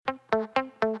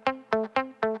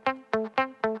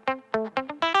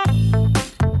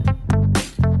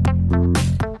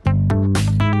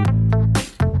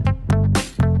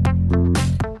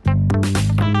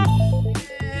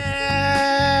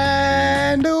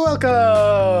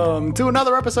Welcome to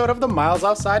another episode of the Miles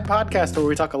Offside podcast, where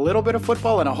we talk a little bit of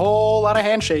football and a whole lot of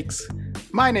handshakes.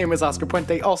 My name is Oscar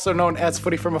Puente, also known as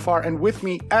Footy From Afar, and with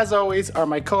me, as always, are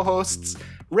my co-hosts,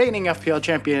 reigning FPL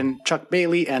champion Chuck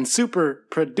Bailey and super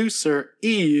producer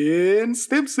Ian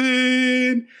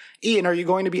Stimpson. Ian, are you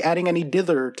going to be adding any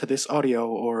dither to this audio,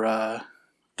 or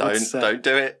Don't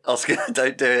do it, Oscar.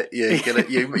 Don't do it.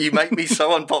 You make me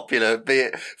so unpopular. Be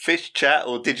it fish chat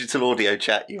or digital audio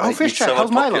chat. You make fish me chat. So How's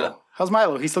unpopular. Milo? How's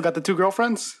Milo? He still got the 2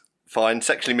 girlfriends? Fine,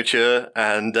 sexually mature,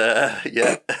 and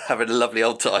having a lovely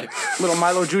old time. Little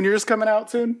Milo Juniors coming out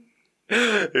soon.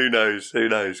 Who knows? Who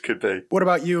knows? Could be. What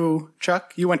about you,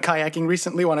 Chuck? You went kayaking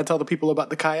recently. Want to tell the people about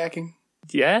the kayaking?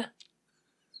 Yeah.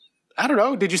 I don't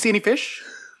know. Did you see any fish?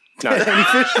 No. Any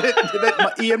fish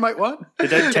that Ian might want? They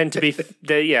don't tend to be...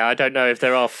 I don't know if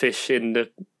there are fish in the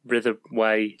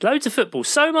Riverway. Loads of football.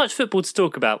 So much football to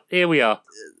talk about. Here we are.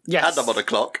 Yes. And I'm on a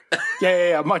clock.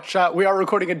 Yeah. Much. We are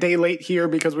recording a day late here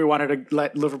because we wanted to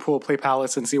let Liverpool play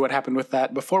Palace and see what happened with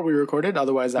that before we recorded.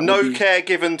 Otherwise, that No would be... care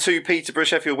given to Peterborough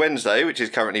Sheffield Wednesday, which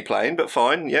is currently playing, but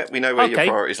fine. Yeah, we know where your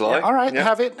priorities lie. Yeah, all right, yeah.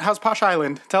 have it. How's Posh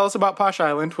Island? Tell us about Posh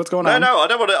Island. What's going on? No, I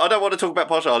don't want to talk about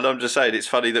Posh Island. I'm just saying it's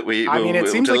funny that it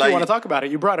seems like you want to talk about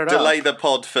it. You brought it up. Delay the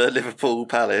pod for Liverpool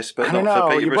Palace, but I don't not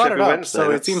know. for You Peterborough brought Sheffield it up, Wednesday.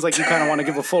 so it seems like you kind of want to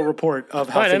give a full report of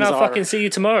how Fine, things then I'll are. fucking see you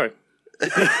tomorrow.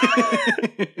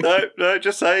 No,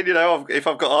 just saying, if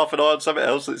I've got half an eye on something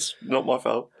else, it's not my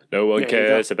fault. No one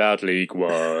cares about League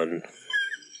One.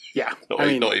 Yeah.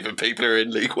 Not even people who are in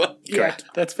League One. Yeah,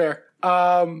 that's fair.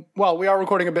 Well, we are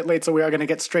recording a bit late, so we are going to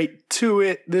get straight to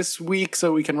it this week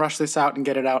so we can rush this out and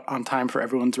get it out on time for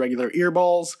everyone's regular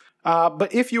earballs.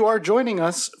 But if you are joining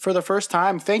us for the first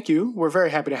time, thank you. We're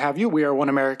very happy to have you. We are 1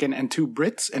 American and 2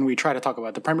 Brits, and we try to talk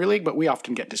about the Premier League, but we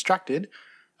often get distracted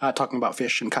talking about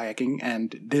fish and kayaking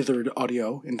and dithered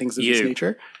audio and things of this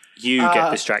nature. You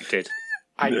get distracted.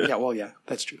 Yeah,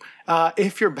 that's true.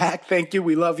 If you're back, thank you.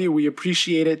 We love you. We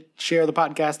appreciate it. Share the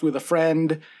podcast with a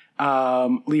friend.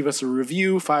 Leave us a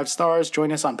review, 5 stars.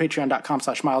 Join us on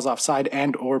patreon.com/milesoffside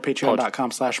and or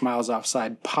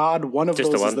patreon.com/milesoffsidepod. One of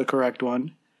those is the correct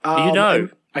one.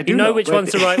 I do know which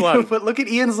one's the right one. But look at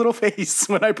Ian's little face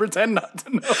when I pretend not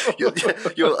to know.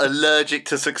 You're allergic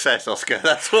to success, Oscar.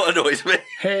 That's what annoys me.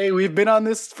 Hey, we've been on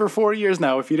this for 4 years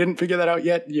now. If you didn't figure that out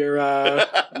yet, you're,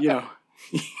 you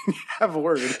have a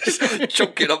word.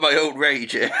 Chunking on my own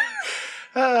rage here.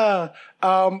 We're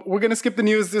going to skip the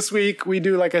news this week. We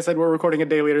do, like I said, we're recording a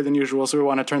day later than usual, so we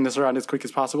want to turn this around as quick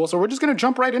as possible. So we're just going to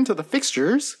jump right into the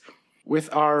fixtures with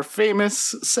our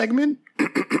famous segment,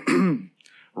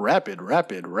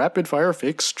 Rapid Fire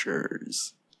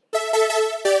Fixtures.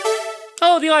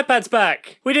 Oh, the iPad's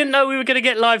back. We didn't know we were going to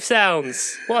get live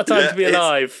sounds. What a time to be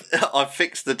alive. I've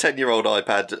fixed the 10-year-old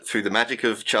iPad through the magic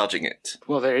of charging it.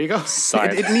 Well, there you go.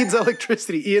 It needs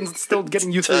electricity. Ian's still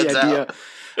getting used to the idea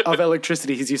of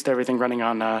electricity. He's used to everything running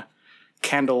on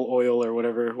candle oil or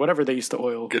whatever they used to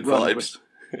oil. Good vibes.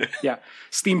 Yeah,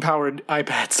 steam-powered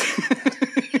iPads.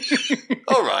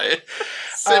 All right.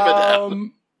 Simmer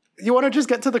down. You want to just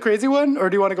get to the crazy one, or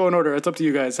do you want to go in order? It's up to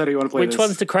you guys. How do you want to play this? Which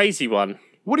one's the crazy one?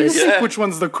 What do you think? Which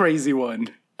one's the crazy one?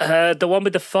 The one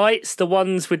with the fights, the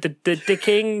ones with the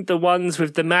dicking, the ones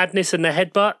with the madness and the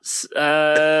headbutts.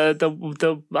 I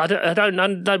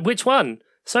don't know which one.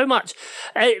 So much.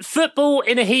 Football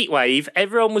in a heat wave.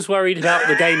 Everyone was worried about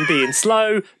the game being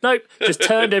slow. Nope, just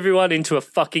turned everyone into a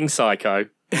fucking psycho.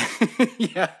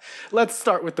 Yeah, let's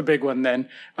start with the big one then.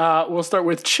 We'll start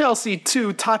with Chelsea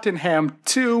 2, Tottenham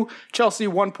 2. Chelsea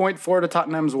 1.4 to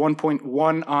Tottenham's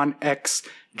 1.1 on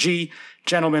XG.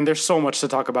 Gentlemen, there's so much to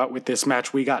talk about with this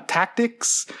match. We got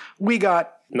tactics. We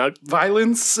got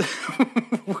violence.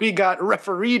 We got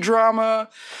referee drama.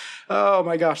 Oh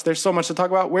my gosh, there's so much to talk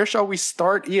about. Where shall we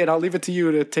start? Ian, I'll leave it to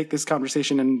you to take this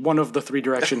conversation in one of the 3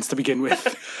 directions to begin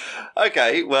with.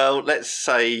 Okay, well, let's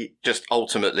say just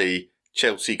ultimately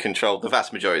Chelsea controlled the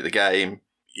vast majority of the game.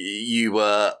 You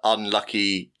were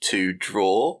unlucky to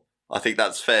draw. I think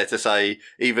that's fair to say.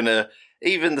 Even the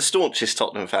staunchest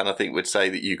Tottenham fan, I think, would say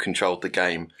that you controlled the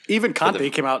game. Even Conte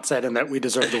came out saying that we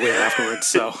deserved the win afterwards,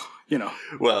 so,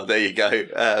 Well, there you go.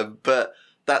 But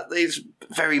that is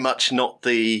very much not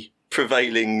the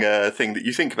prevailing thing that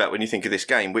you think about when you think of this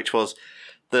game, which was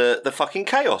the fucking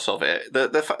chaos of it.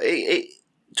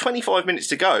 25 minutes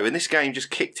to go, and this game just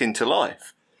kicked into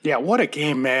life. Yeah, what a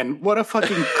game, man. What a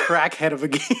fucking crackhead of a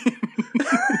game.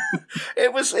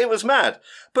 It was mad.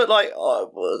 But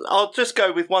I'll just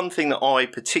go with one thing that I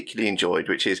particularly enjoyed,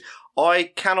 which is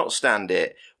I cannot stand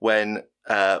it when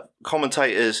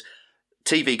commentators,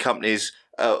 TV companies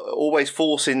always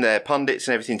forcing their pundits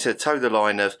and everything to toe the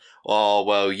line of, oh,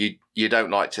 well, you you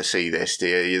don't like to see this, do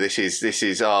you? This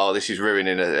is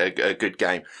ruining a good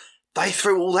game. They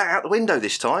threw all that out the window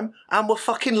this time and were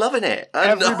fucking loving it.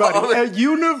 And everybody,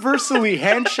 universally,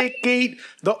 handshake gate,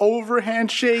 the over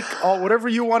handshake, or whatever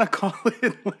you want to call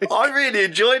it. I really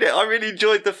enjoyed it. I really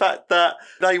enjoyed the fact that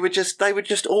they were just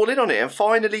all in on it and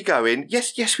finally going,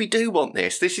 yes, we do want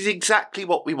this. This is exactly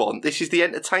what we want. This is the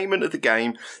entertainment of the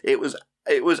game. It was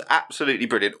absolutely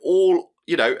brilliant. All,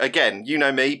 again, you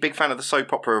know me, big fan of the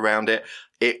soap opera around it.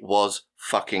 It was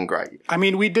fucking great. I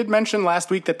mean, we did mention last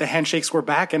week that the handshakes were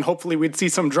back and hopefully we'd see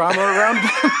some drama around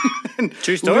them.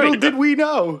 True story. Little did we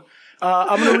know.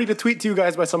 I'm going to read a tweet to you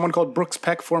guys by someone called Brooks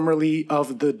Peck, formerly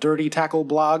of the Dirty Tackle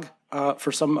blog.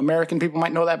 For some American people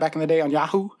might know that back in the day on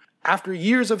Yahoo. After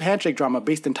years of handshake drama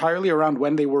based entirely around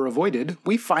when they were avoided,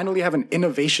 we finally have an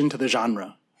innovation to the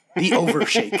genre. The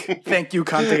overshake. Thank you,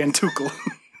 Conte and Tuchel.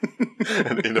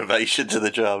 An innovation to the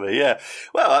drama, yeah.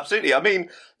 Well, absolutely. I mean,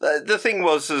 the thing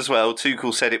was as well,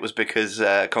 Tuchel said it was because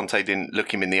Conte didn't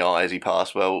look him in the eye as he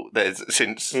passed. Well, there's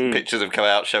since pictures have come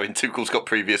out showing Tuchel's got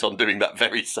previous on doing that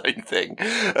very same thing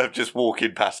of just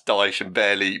walking past Dyche and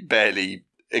barely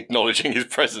acknowledging his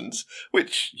presence,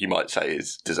 which you might say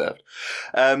is deserved.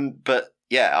 But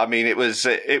yeah, I mean, it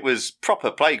was proper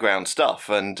playground stuff,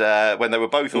 and when they were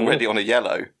both already on a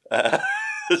yellow.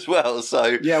 As well,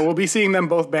 so yeah, we'll be seeing them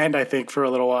both banned, I think, for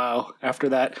a little while after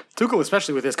that. Tuchel,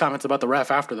 especially with his comments about the ref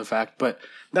after the fact, but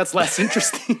that's less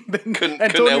interesting than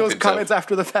Antonio's comments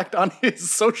after the fact on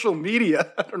his social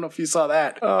media. I don't know if you saw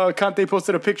that. Conte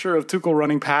posted a picture of Tuchel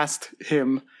running past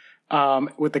him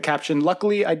with the caption,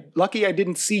 "Lucky I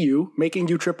didn't see you. Making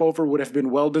you trip over would have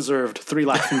been well deserved." 3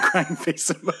 laughing crying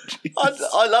face emojis.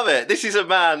 I love it. This is a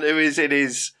man who is in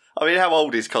his. I mean, how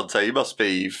old is Conte? He must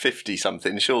be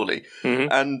 50-something, surely.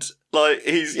 Mm-hmm. And,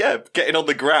 he's, getting on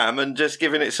the gram and just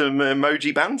giving it some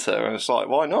emoji banter. And it's like,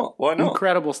 why not? Why not?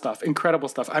 Incredible stuff.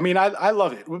 I mean, I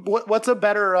love it. What's a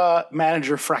better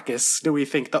manager fracas, do we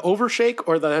think? The overshake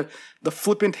or the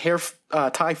flippant hair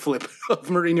tie flip of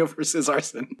Mourinho versus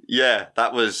Arsene? Yeah,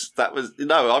 that was.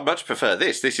 No, I much prefer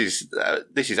this. This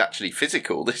is actually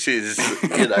physical. This is,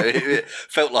 it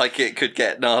felt like it could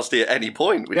get nasty at any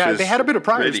point. Which was they had a bit of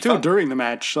progress really too fun. During the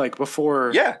match,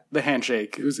 before the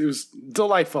handshake. It was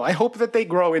delightful. I hope that they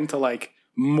grow into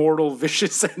mortal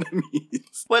vicious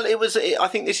enemies. Well, I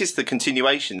think this is the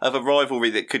continuation of a rivalry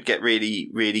that could get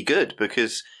really, really good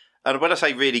because. And when I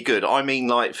say really good, I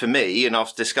mean, for me, and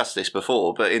I've discussed this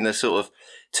before, but in the sort of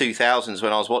 2000s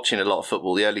when I was watching a lot of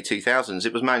football, the early 2000s,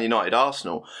 it was Man United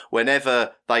Arsenal.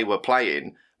 Whenever they were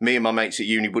playing, me and my mates at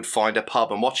uni would find a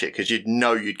pub and watch it because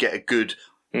you'd get a good,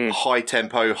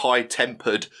 high-tempo,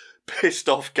 high-tempered,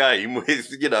 pissed-off game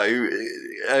with,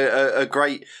 a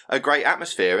great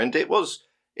atmosphere. And it was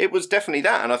definitely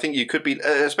that. And I think you could be,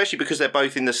 especially because they're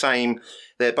both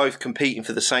they're both competing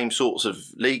for the same sorts of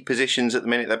league positions at the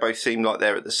minute. They both seem like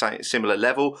they're at the same similar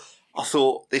level. I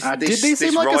thought this. Did they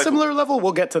seem like a similar level?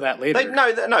 We'll get to that later.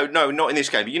 No, not in this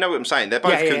game. But you know what I'm saying? They're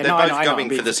both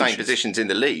going for the same positions in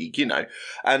the league,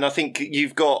 And I think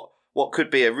you've got what could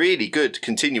be a really good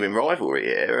continuing rivalry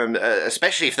here,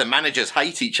 especially if the managers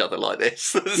hate each other like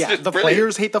this. The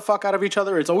players hate the fuck out of each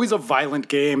other. It's always a violent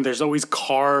game. There's always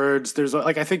cards. There's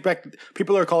I think back,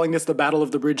 people are calling this the Battle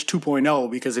of the Bridge 2.0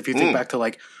 because if you think back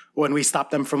to when we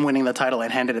stopped them from winning the title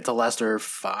and handed it to Leicester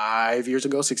 6 years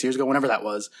ago, whenever that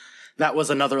was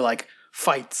another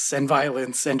fights and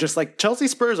violence and just Chelsea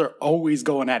Spurs are always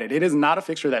going at it. It is not a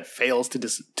fixture that fails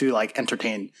to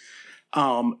entertain.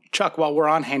 Chuck, while we're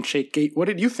on Handshake Gate, what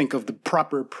did you think of the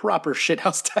proper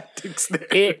shithouse tactics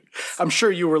there? I'm sure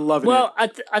you were loving it. Well,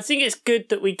 I think it's good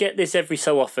that we get this every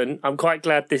so often. I'm quite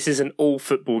glad this isn't all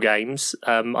football games.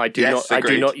 I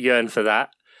do not yearn for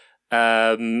that.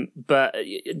 But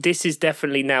this is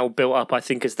definitely now built up, I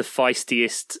think, as the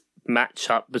feistiest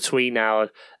matchup between our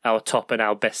top and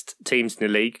our best teams in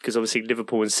the league, because obviously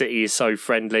Liverpool and City is so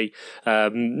friendly.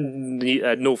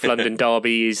 North London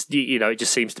derby is, it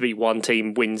just seems to be one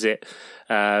team wins it.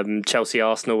 Chelsea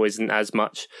Arsenal isn't as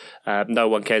much. No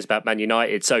one cares about Man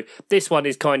United. So this one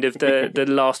is kind of the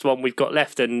last one we've got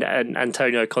left, and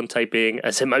Antonio Conte, being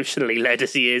as emotionally led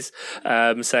as he is,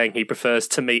 saying he prefers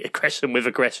to meet aggression with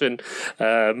aggression,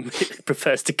 he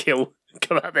prefers to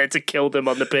come out there to kill them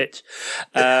on the pitch.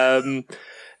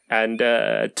 And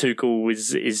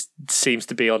Tuchel seems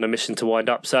to be on a mission to wind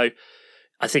up. So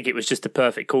I think it was just a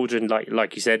perfect cauldron,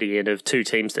 like you said, Ian, of two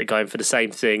teams that are going for the same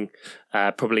thing,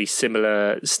 probably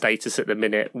similar status at the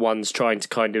minute. One's trying to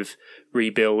kind of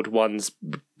rebuild, one's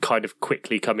kind of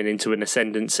quickly coming into an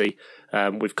ascendancy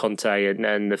with Conte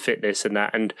and the fitness and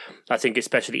that. And I think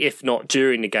especially if not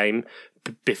during the game,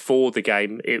 before the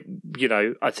game,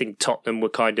 I think Tottenham were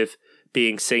kind of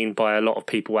being seen by a lot of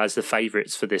people as the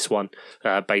favourites for this one,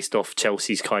 based off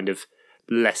Chelsea's kind of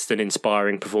less than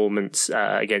inspiring performance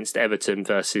against Everton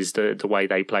versus the way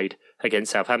they played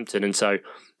against Southampton. And so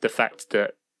the fact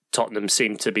that Tottenham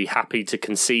seemed to be happy to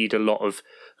concede a lot of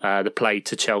the play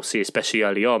to Chelsea, especially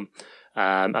early on.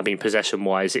 I mean,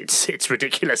 possession-wise, it's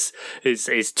ridiculous.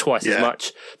 It's twice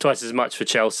as much for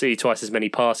Chelsea, twice as many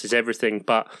passes, everything.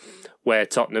 But where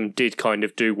Tottenham did kind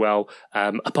of do well,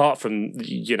 apart from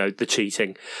the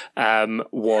cheating,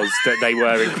 was that they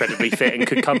were incredibly fit and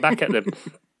could come back at them.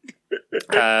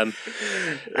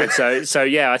 And so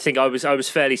I think I was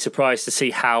fairly surprised to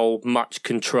see how much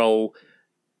control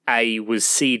A was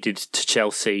ceded to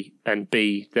Chelsea, and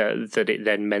B that it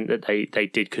then meant that they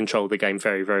did control the game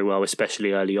very, very well,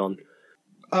 especially early on.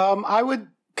 I would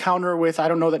counter with, I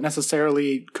don't know that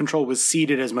necessarily control was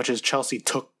ceded as much as Chelsea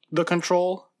took the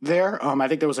control there. I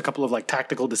think there was a couple of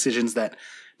tactical decisions that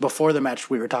before the match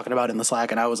we were talking about in the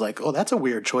Slack, and I was like, oh, that's a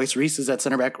weird choice. Reece is at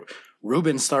center back,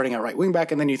 Ruben's starting at right wing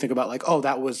back, and then you think about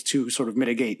that was to sort of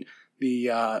mitigate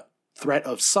the threat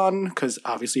of Son, because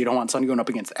obviously you don't want Son going up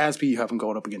against Aspie. You have him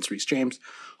going up against Reece James,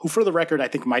 who for the record I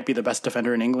think might be the best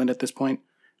defender in England at this point.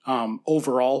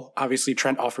 Overall, obviously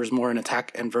Trent offers more in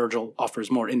attack and Virgil offers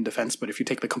more in defense, but if you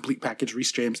take the complete package,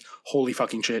 Reece James, holy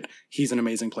fucking shit, he's an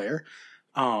amazing player.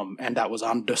 And that was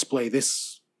on display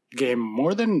this game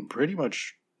more than pretty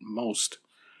much most.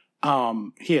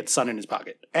 He had Son in his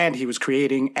pocket, and he was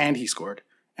creating, and he scored,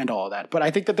 and all of that. But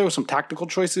I think that there were some tactical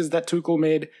choices that Tuchel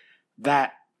made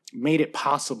that made it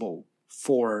possible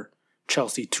for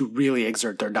Chelsea to really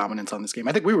exert their dominance on this game.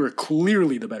 I think we were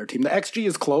clearly the better team. The XG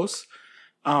is close,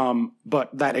 but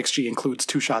that XG includes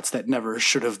 2 shots that never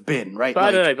should have been, right? But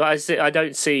I don't know, but I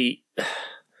don't see...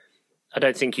 I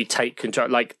don't think you take control.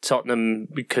 Tottenham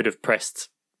could have pressed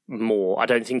more. I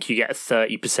don't think you get a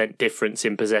 30% difference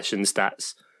in possession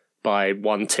stats by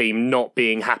one team not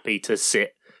being happy to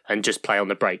sit and just play on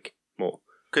the break more.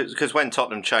 Because when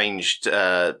Tottenham changed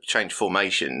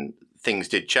formation, things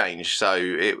did change. So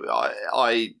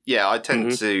I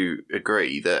tend to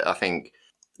agree that I think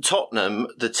Tottenham,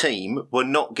 the team, were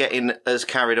not getting as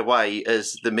carried away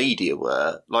as the media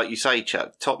were. Like you say,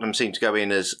 Chuck, Tottenham seemed to go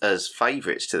in as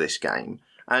favourites to this game.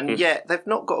 And yet they've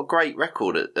not got a great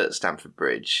record at Stamford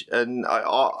Bridge. And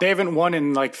they haven't won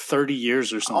in 30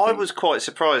 years or something. I was quite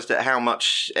surprised at how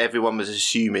much everyone was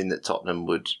assuming that Tottenham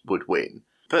would win.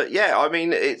 But yeah, I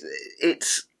mean,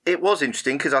 it was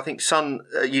interesting because I think Son,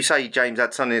 you say James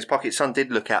had Son in his pocket. Son did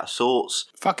look out of sorts.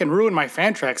 Fucking ruined my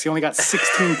fan tracks. He only got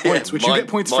 16 points, which you get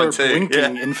points for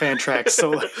blinking in fan tracks.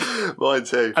 So, mine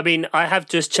too. I mean, I have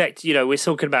just checked, we're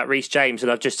talking about Reece James, and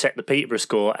I've just checked the Peterborough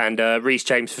score, and Reece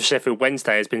James for Sheffield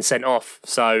Wednesday has been sent off.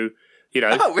 So,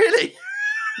 Oh, really?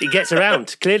 He gets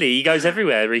around. Clearly, he goes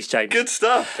everywhere, Reece James. Good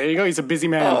stuff. There you go. He's a busy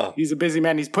man. Oh. He's a busy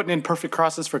man. He's putting in perfect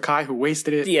crosses for Kai, who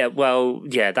wasted it. Yeah,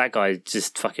 that guy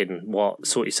just fucking,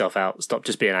 sort yourself out. Stop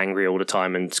just being angry all the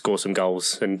time and score some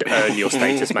goals and earn your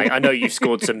status, mate. I know you've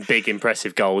scored some big,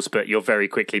 impressive goals, but you're very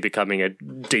quickly becoming a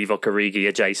Divock Origi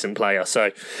adjacent player.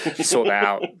 So sort that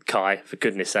out, Kai, for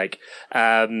goodness sake.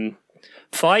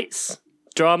 Fights,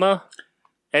 drama,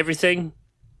 everything,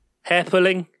 hair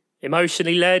pulling.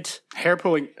 Emotionally led. Hair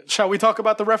pulling. Shall we talk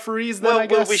about the referees then, I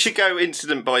guess? Well, we should go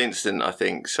incident by incident, I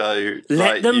think. So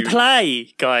Let them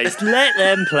play, guys. Let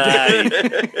them play.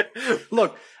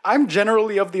 Look, I'm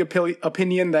generally of the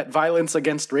opinion that violence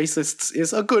against racists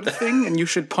is a good thing, and you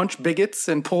should punch bigots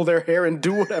and pull their hair and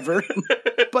do whatever.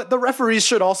 But the referees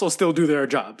should also still do their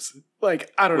jobs. I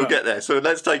don't know. We'll get there. So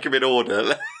let's take them in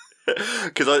order.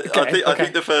 Because I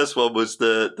think the first one was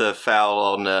the foul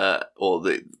on,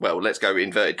 let's go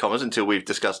inverted commas until we've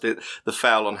discussed it. The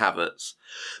foul on Havertz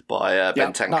by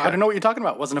Bentancur. No, I don't know what you're talking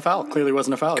about. Wasn't a foul. Clearly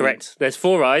wasn't a foul. Correct. There's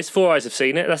 4 eyes. 4 eyes have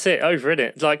seen it. That's it. Over,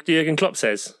 innit? Like Jurgen Klopp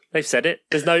says. They've said it.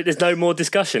 There's no more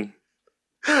discussion.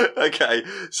 Okay,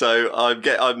 so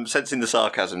I'm sensing the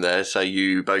sarcasm there. So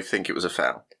you both think it was a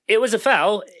foul? It was a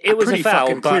foul. It was a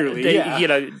foul. But clearly,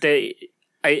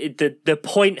 the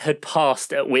point had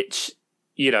passed at which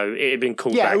it had been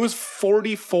called back. Yeah, it was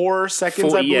 44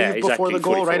 seconds, I believe, before the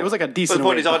goal, 44. Right? It was like a decent. But the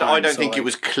point is, I don't think it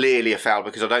was clearly a foul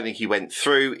because I don't think he went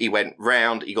through. He went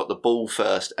round. He got the ball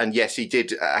first, and yes, he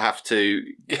did have to.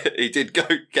 He did go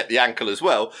get the ankle as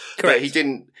well, correct. But he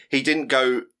didn't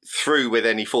go through with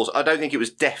any force. I don't think it was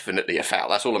definitely a foul.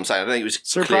 That's all I'm saying. I don't think it was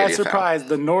surprise.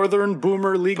 The Northern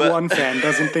Boomer League One fan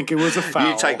doesn't think it was a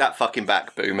foul. You take that fucking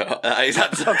back, Boomer. Okay,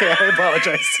 I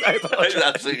apologize. It's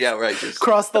absolutely outrageous.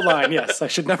 Cross the line. Yes, I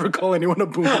should never call anyone a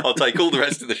boomer. I'll take all the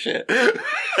rest of the shit.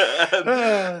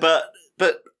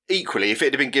 But equally, if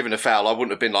it had been given a foul, I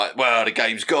wouldn't have been like, well, the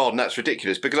game's gone. That's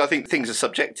ridiculous, because I think things are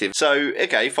subjective. So,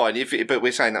 okay, fine, but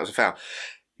we're saying that was a foul.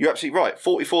 You're absolutely right.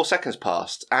 44 seconds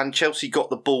passed, and Chelsea got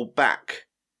the ball back,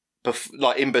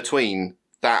 in between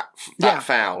that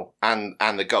foul and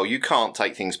the goal. You can't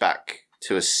take things back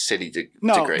to a silly degree.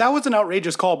 No, that was an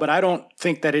outrageous call, but I don't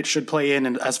think that it should play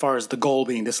in as far as the goal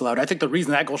being disallowed. I think the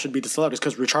reason that goal should be disallowed is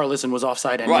because Richarlison was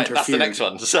offside and interfered. Right, that's the next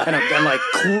one. So.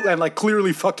 And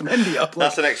clearly fucked Mendy up.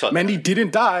 That's the next one. Mendy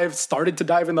didn't dive, started to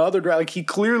dive in the other direction. Like, he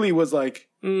clearly was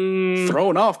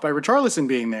thrown off by Richarlison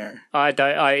being there.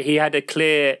 He had a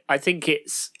clear. I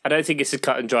don't think it's a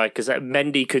cut and dry, because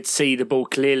Mendy could see the ball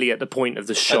clearly at the point of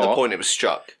the shot. At the point it was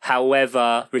struck.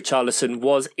 However, Richarlison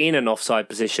was in an offside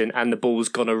position, and the ball's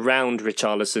gone around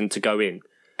Richarlison to go in.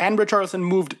 And Richarlison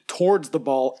moved towards the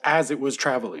ball as it was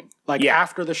traveling.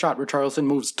 After the shot, Richarlison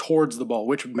moves towards the ball,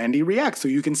 which Mendy reacts. So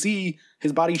you can see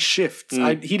his body shifts.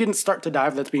 He didn't start to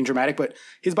dive, that's being dramatic, but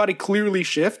his body clearly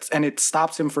shifts, and it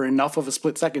stops him for enough of a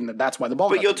split second that's why the ball.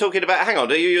 But you're talking about, hang on,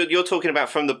 you're talking about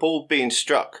from the ball being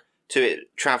struck to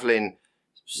it travelling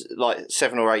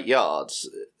 7 or 8 yards.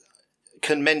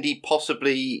 Can Mendy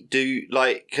possibly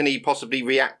can he possibly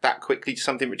react that quickly to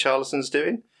something Richarlison's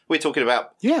doing? We're talking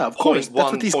about of course.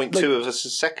 0.1.2 of a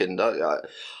second.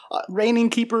 Reigning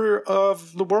keeper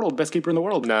of the world, best keeper in the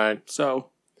world. No. So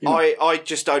I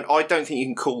just don't. I don't think you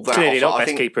can call that. Clearly not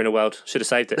best keeper in the world. Should have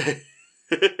saved it.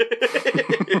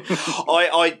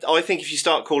 I think if you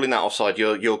start calling that offside,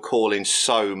 you're calling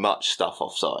so much stuff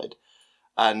offside,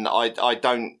 and I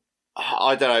don't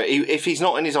know if he's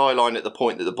not in his eye line at the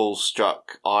point that the ball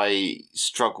struck. I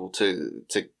struggle to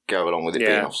go along with it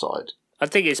being offside. I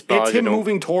think it's marginal. It's him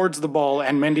moving towards the ball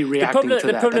and Mendy reacting to that.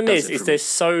 The problem is there's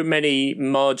so many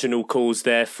marginal calls,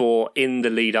 therefore, in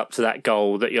the lead up to that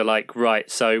goal that you're like,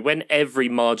 right, so when every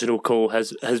marginal call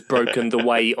has broken the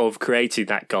way of creating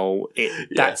that goal,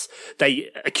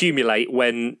 they accumulate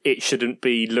when it shouldn't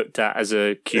be looked at as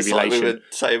a accumulation. It's like we would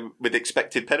say with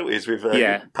expected penalties with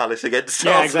Palace against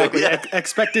Arsenal. Exactly.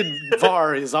 Expected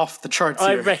VAR is off the charts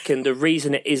here. I reckon the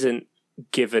reason it isn't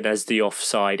given as the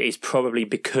offside is probably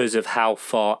because of how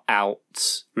far out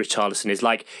Richarlison is.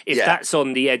 If that's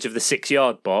on the edge of the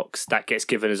 6-yard box, that gets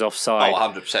given as offside.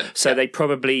 100%. So they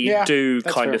probably do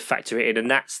kind fair. of factor it in, and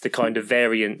that's the kind of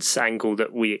variance angle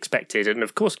that we expected. And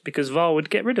of course, because VAR would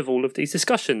get rid of all of these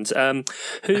discussions. Who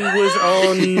was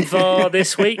on VAR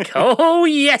this week? Oh,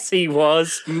 yes, he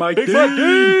was. Mike Big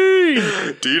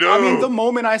Dean. Dino. I mean, the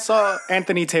moment I saw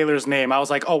Anthony Taylor's name, I was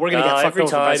like, oh, we're going to get fucked every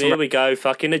over time, by some... Here we go,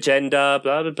 fucking agenda,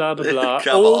 blah, blah, blah, blah, blah.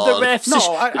 Come all on. the refs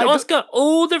Oscar,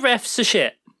 all the refs are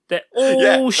shit. They're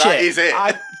all shit. That is it.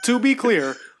 To be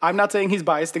clear, I'm not saying he's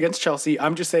biased against Chelsea.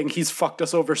 I'm just saying he's fucked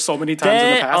us over so many times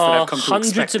in the past that I've come to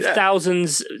expect. Hundreds of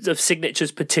thousands of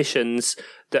signatures petitions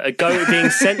that are being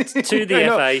sent to the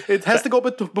FA. It has to go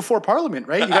before Parliament,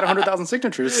 right? You got 100,000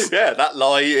 signatures. Yeah, that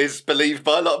lie is believed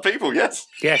by a lot of people, yes.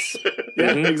 Yes.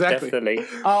 Yeah, exactly. Definitely.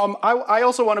 I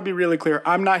also want to be really clear.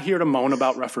 I'm not here to moan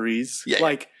about referees.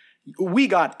 Yeah. We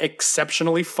got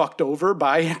exceptionally fucked over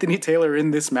by Anthony Taylor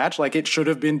in this match. It should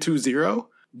have been 2-0.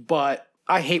 But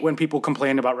I hate when people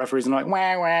complain about referees and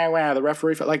wah, the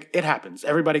referee. It happens.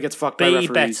 Everybody gets fucked by referees.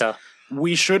 Be better.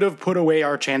 We should have put away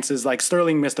our chances.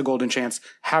 Sterling missed a golden chance.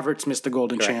 Havertz missed a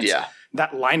golden chance. Yeah.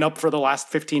 That lineup for the last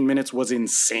 15 minutes was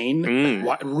insane.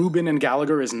 Ruben and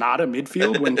Gallagher is not a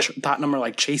midfield when Tottenham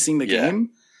are chasing the game.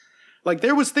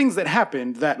 There was things that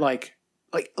happened that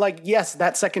yes,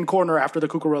 that second corner after the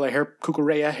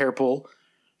Cucurella hair pull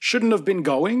shouldn't have been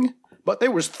going, but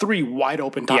there was 3 wide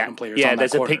open Tottenham players on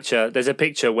that corner. There's a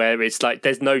picture where it's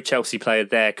there's no Chelsea player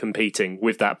there competing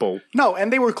with that ball. No,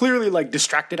 and they were clearly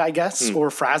distracted, I guess, or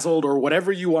frazzled, or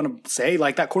whatever you want to say.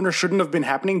 That corner shouldn't have been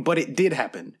happening, but it did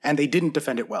happen, and they didn't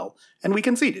defend it well, and we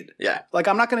conceded. Yeah.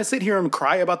 I'm not going to sit here and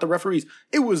cry about the referees.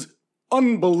 It was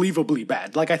unbelievably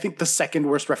bad. I think the second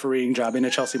worst refereeing job in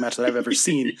a Chelsea match that I've ever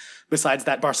seen, besides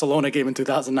that Barcelona game in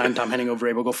 2009, Tom Henning over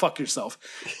Abel, go fuck yourself.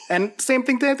 And same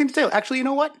thing to Anthony Taylor. Actually, you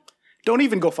know what? Don't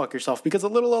even go fuck yourself, because a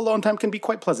little alone time can be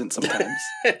quite pleasant sometimes.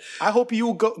 I hope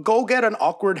you go get an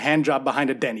awkward hand job behind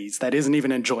a Denny's that isn't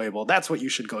even enjoyable. That's what you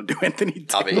should go do, Anthony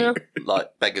Taylor. I mean,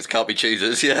 beggars can't be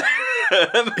choosers, yeah.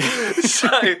 So,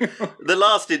 the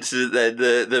last incident then,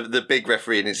 the big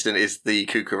refereeing incident is the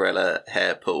Cucurella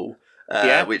hair pull.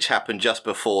 Which happened just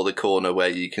before the corner where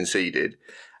you conceded.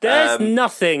 There's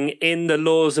nothing in the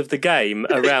laws of the game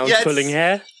around pulling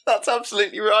hair. That's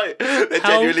absolutely right. There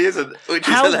genuinely isn't.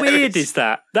 How weird is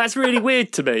that? That's really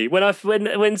weird to me.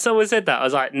 When someone said that, I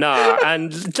was like, nah.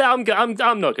 And I'm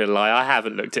not going to lie, I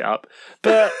haven't looked it up,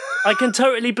 but I can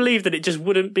totally believe that it just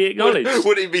wouldn't be acknowledged.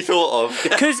 Wouldn't be thought of.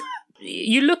 Because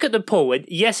you look at the pull, and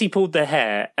yes, he pulled the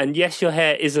hair, and yes, your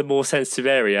hair is a more sensitive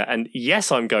area, and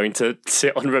yes, I'm going to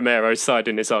sit on Romero's side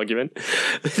in this argument.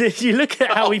 You look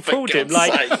at how he pulled him.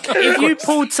 Like, if you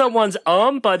pulled someone's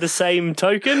arm by the same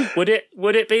token, would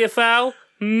it be a foul?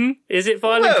 Is it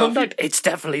violent conduct? It's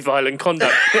definitely violent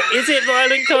conduct. But is it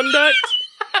violent conduct?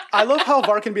 I love how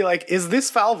VAR can be like, is this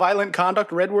foul violent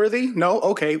conduct red worthy? No?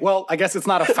 Okay, well, I guess it's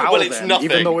not a foul it's then, nothing.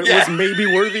 even though it was maybe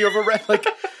worthy of a red. Like,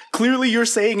 clearly you're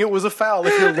saying it was a foul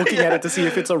if you're looking at it to see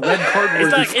if it's a red card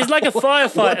worthy It's like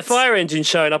a fire engine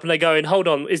showing up and they're going, hold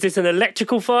on, is this an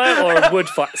electrical fire or a wood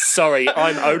fire? Sorry,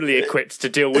 I'm only equipped to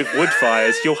deal with wood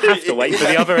fires. You'll have to wait for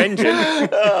the other engine.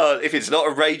 If it's not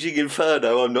a raging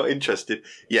inferno, I'm not interested.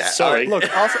 Yeah, sorry. Look,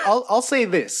 I'll say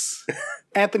this.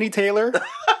 Anthony Taylor,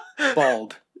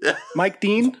 bald. Mike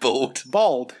Dean, bald.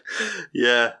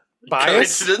 Yeah.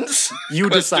 Bias? Coincidence? You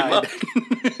decide.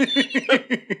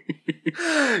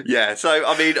 Yeah, so,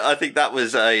 I mean, I think that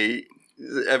was a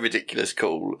ridiculous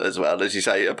call as well, as you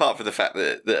say, apart from the fact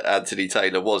that Anthony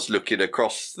Taylor was looking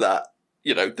across that,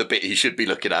 the bit he should be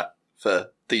looking at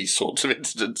for these sorts of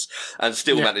incidents and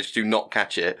still managed to not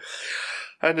catch it.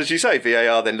 And as you say,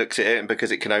 VAR then looks at it, and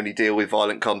because it can only deal with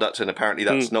violent conduct, and apparently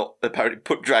that's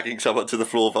dragging someone to the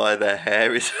floor via their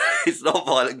hair is not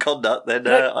violent conduct, then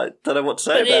I don't know what to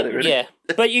say about it, really. Yeah,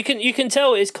 but you can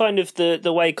tell it's kind of the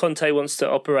way Conte wants to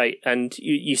operate, and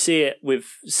you see it with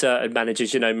certain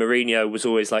managers. Mourinho was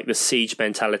always like the siege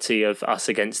mentality of us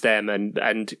against them,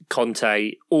 and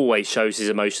Conte always shows his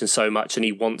emotions so much, and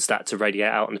he wants that to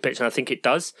radiate out on the pitch, and I think it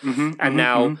does.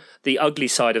 The ugly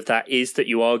side of that is that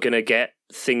you are going to get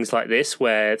things like this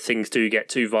where things do get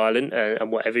too violent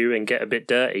and whatever and get a bit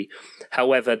dirty.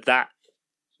 However, that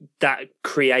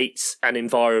creates an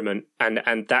environment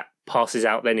and that passes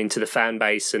out then into the fan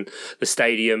base, and the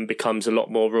stadium becomes a lot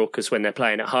more raucous when they're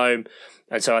playing at home.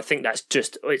 And so I think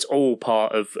it's all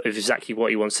part of exactly what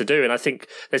he wants to do. And I think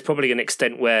there's probably an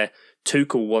extent where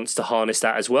Tuchel wants to harness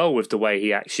that as well with the way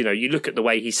he acts. You look at the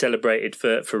way he celebrated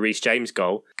for Reece James'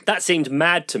 goal. That seemed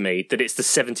mad to me, that it's the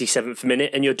 77th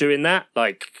minute and you're doing that.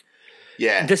 Like,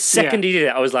 yeah. The second he did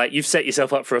it, I was like, you've set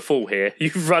yourself up for a fall here.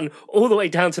 You've run all the way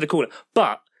down to the corner.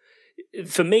 But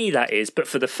for me, that is. But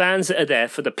for the fans that are there,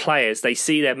 for the players, they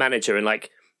see their manager and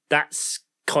like, that's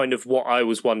kind of what I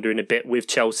was wondering a bit with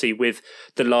Chelsea, with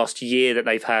the last year that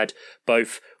they've had,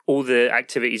 both all the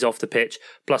activities off the pitch,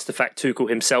 plus the fact Tuchel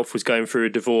himself was going through a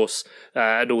divorce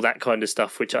and all that kind of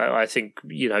stuff, which I think,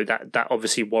 that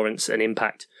obviously warrants an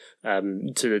impact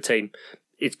to the team.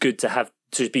 It's good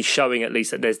to be showing at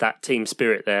least that there's that team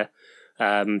spirit there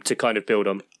to kind of build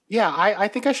on. Yeah, I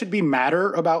think I should be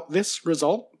madder about this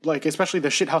result, like especially the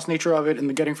shithouse nature of it and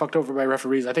the getting fucked over by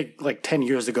referees. I think like 10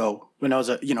 years ago when I was,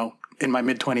 in my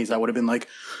mid-20s, I would have been like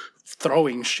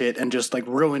throwing shit and just like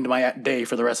ruined my day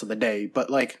for the rest of the day. But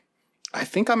like, I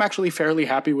think I'm actually fairly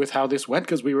happy with how this went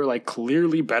because we were like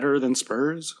clearly better than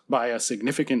Spurs by a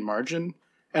significant margin.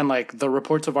 And like the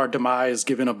reports of our demise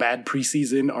given a bad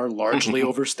preseason are largely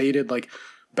overstated. Like,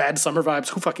 bad summer vibes,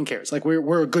 who fucking cares? Like,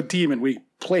 we're a good team and we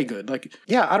play good. Like,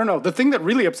 yeah, I don't know. The thing that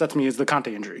really upsets me is the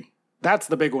Conte injury. That's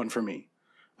the big one for me.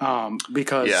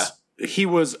 Because he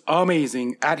was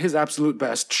amazing at his absolute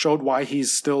best, showed why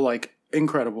he's still, like,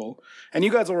 incredible. And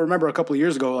you guys will remember a couple of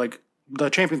years ago, like, the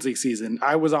Champions League season,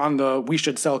 I was on the we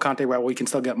should sell Conte while we can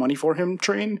still get money for him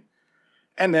train.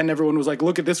 And then everyone was like,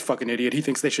 look at this fucking idiot. He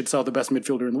thinks they should sell the best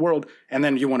midfielder in the world. And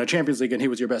then you won a Champions League and he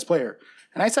was your best player.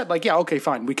 And I said, like, yeah, okay,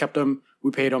 fine. We kept him.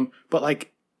 We paid him. But,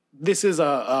 like, this is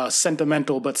a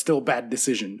sentimental but still bad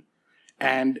decision.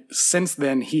 And since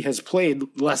then, he has played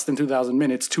less than 2,000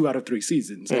 minutes 2 out of 3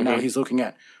 seasons. And now he's looking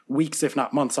at weeks, if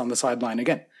not months, on the sideline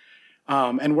again.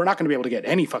 And we're not going to be able to get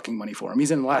any fucking money for him.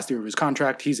 He's in the last year of his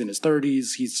contract. He's in his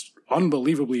 30s. He's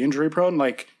unbelievably injury prone.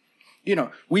 Like,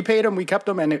 we paid him, we kept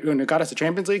him, and it got us a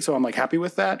Champions League, so I'm, like, happy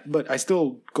with that. But I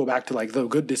still go back to, like, the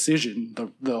good decision,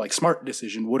 the like, smart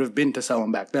decision would have been to sell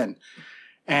him back then.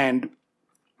 And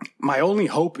my only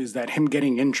hope is that him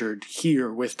getting injured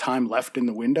here with time left in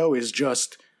the window is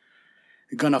just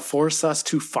going to force us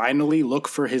to finally look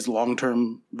for his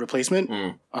long-term replacement,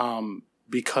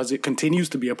 because it continues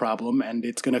to be a problem, and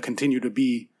it's going to continue to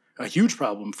be a huge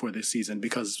problem for this season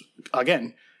because,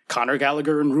 again, Conor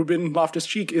Gallagher and Ruben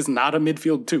Loftus-Cheek is not a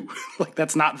midfield two. Like,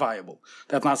 that's not viable.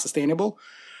 That's not sustainable.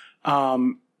 So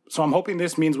I'm hoping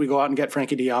this means we go out and get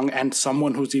Frankie de Jong and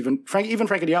someone who's even Frankie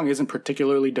de Jong isn't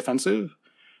particularly defensive.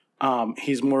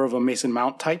 He's more of a Mason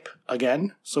Mount type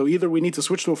again. So either we need to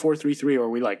switch to a 4-3-3 or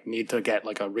we like need to get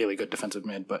like a really good defensive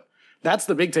mid. But that's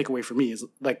the big takeaway for me is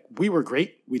like we were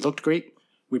great. We looked great.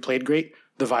 We played great.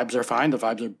 The vibes are fine. The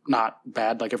vibes are not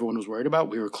bad like everyone was worried about.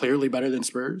 We were clearly better than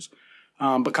Spurs.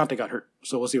 But Conte got hurt,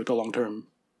 so we'll see what the long-term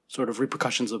sort of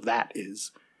repercussions of that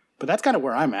is. But that's kind of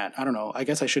where I'm at. I don't know. I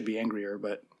guess I should be angrier,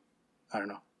 but I don't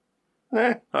know.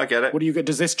 I get it. What do you get?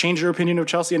 Does this change your opinion of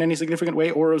Chelsea in any significant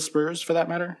way, or of Spurs for that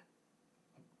matter?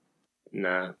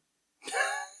 Nah.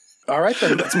 All right,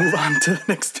 then let's move on to the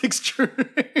next fixture.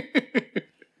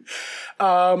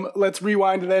 Let's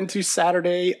rewind then to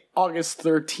Saturday, August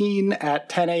 13 at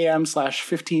 10 a.m.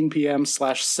 /15 p.m.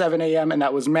 /7 a.m. And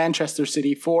that was Manchester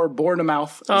City 4,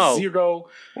 Bournemouth 0.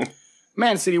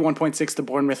 Man City 1.6 to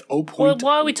Bournemouth 0.1. Well,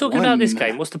 why are we talking about this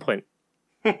game? What's the point?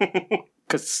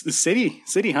 Because City,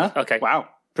 huh? Okay. Wow.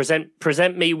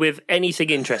 Present me with anything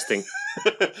interesting.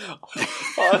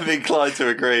 I'm inclined to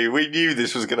agree. We knew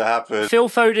this was going to happen. Phil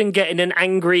Foden getting an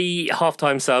angry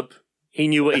halftime sub. He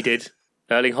knew what he did.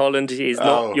 Erling Haaland is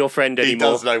not your friend anymore. He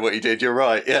does know what he did. You're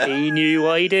right. Yeah, he knew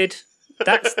what he did.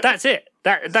 That's it.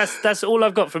 That's all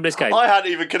I've got from this game. I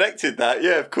hadn't even connected that.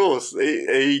 Yeah, of course.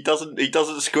 He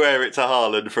doesn't square it to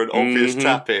Haaland for an obvious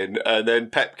tap in, and then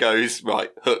Pep goes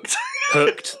right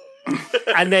hooked.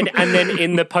 And then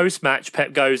in the post match,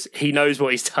 Pep goes, he knows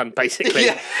what he's done basically,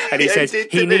 and he says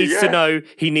he needs to know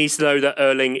that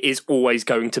Erling is always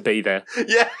going to be there,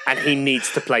 and he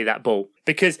needs to play that ball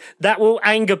because that will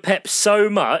anger Pep so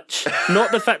much.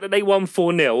 Not the fact that they won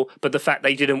 4-0, but the fact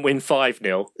they didn't win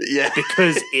 5-0. Yeah,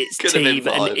 because it's team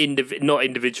and not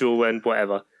individual and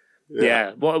whatever.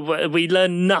 Yeah, we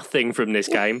learned nothing from this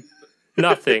game.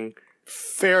 Nothing.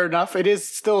 Fair enough. It is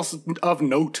still of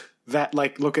note that,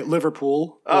 like, look at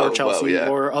Liverpool or Chelsea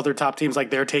or other top teams,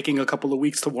 like, they're taking a couple of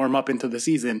weeks to warm up into the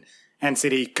season, and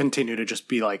City continue to just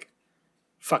be, like,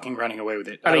 fucking running away with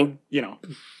it. I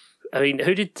mean,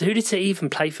 who did City even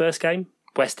play first game?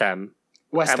 West Ham.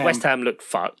 West Ham looked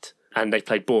fucked, and they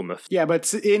played Bournemouth. Yeah,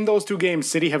 but in those two games,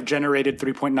 City have generated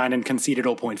 3.9 and conceded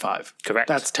 0.5. Correct.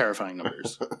 That's terrifying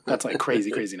numbers. That's, like,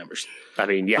 crazy numbers. I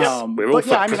mean, yes, we're all but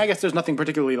yeah, I mean, I guess there's nothing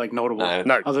particularly, like, notable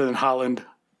other than Haaland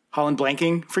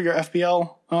blanking for your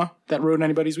FPL, huh? That ruined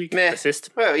anybody's week? Meh. Assist.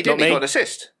 Well, he didn't. He got an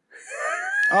assist.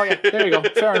 Oh, yeah. There you go.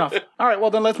 Fair enough. All right,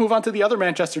 well, then let's move on to the other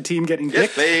Manchester team getting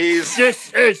dicked. Please.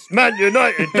 This is Man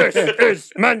United. This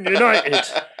is Man United.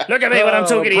 Look at me when I'm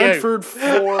talking to you. Brentford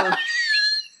 4.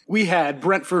 We had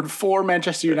Brentford 4,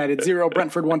 Manchester United 0,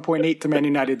 Brentford 1.8 to Man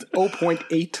United's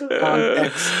 0.8 on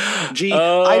XG.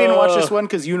 I didn't watch this one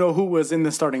because you know who was in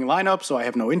the starting lineup, so I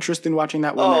have no interest in watching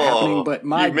that one happening, but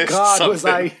my God, was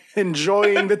I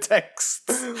enjoying the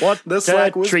texts. What the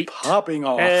Slack was popping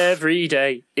off. Every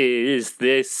day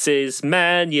this is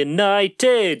Man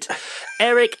United.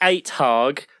 Eric 8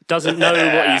 Haag doesn't know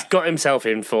what he's got himself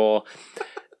in for.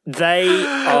 They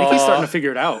I think he's starting to figure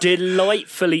it out.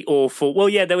 Delightfully awful. Well,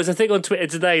 yeah, there was a thing on Twitter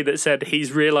today that said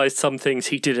he's realised some things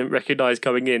he didn't recognise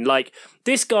going in. Like,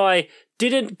 this guy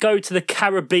didn't go to the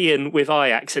Caribbean with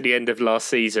Ajax at the end of last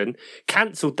season,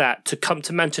 cancelled that to come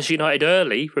to Manchester United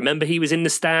early. Remember, he was in the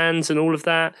stands and all of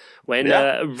that when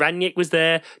Rangnick was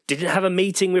there. Didn't have a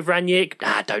meeting with Rangnick.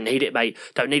 Don't need it, mate.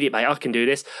 I can do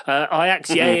this.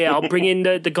 Ajax, I'll bring in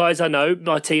the guys I know.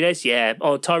 Martinez,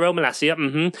 Tyrell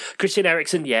Malacia, Christian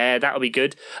Eriksen, that'll be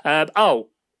good.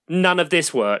 None of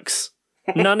this works.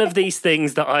 None of these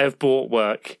things that I have bought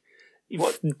work.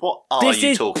 What are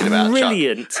you talking about, Chuck?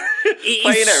 Brilliant.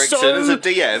 Playing Eriksen as a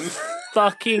DM.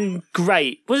 Fucking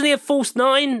great. Wasn't he a false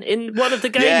 9 in one of the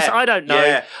games? I don't know.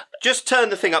 Yeah. Just turn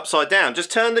the thing upside down.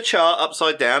 Just turn the chart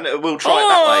upside down. We'll try it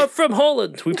that way. From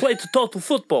Holland. We played the total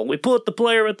football. We put the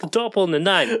player at the top on the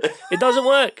 9. It doesn't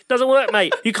work. Doesn't work,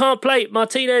 mate. You can't play.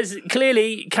 Martinez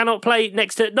clearly cannot play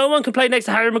next to... No one can play next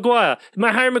to Harry Maguire.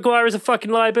 Harry Maguire is a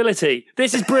fucking liability.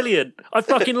 This is brilliant. I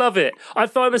fucking love it. I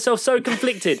find myself so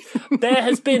conflicted. There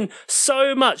has been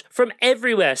so much from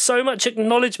everywhere, so much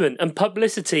acknowledgement and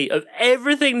publicity of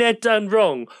everything they've done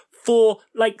wrong for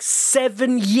like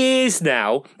 7 years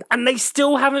now, and they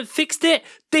still haven't fixed it.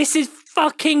 This is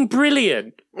fucking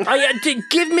brilliant.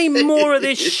 Give me more of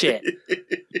this shit.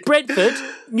 Brentford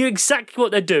knew exactly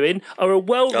what they're doing, are a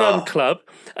well-run club,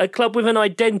 a club with an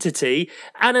identity,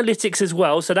 analytics as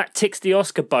well, so that ticks the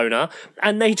Oscar boner,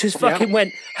 and they just fucking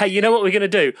went, hey, you know what we're going to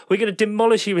do? We're going to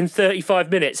demolish you in 35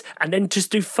 minutes and then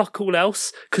just do fuck all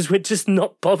else because we're just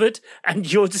not bothered, and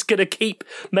you're just going to keep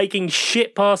making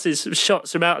shit passes,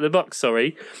 shots from out of the box,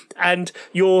 and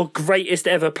your greatest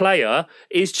ever player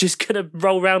is just going to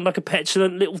roll around like a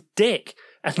petulant little dick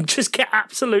and just get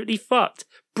absolutely fucked.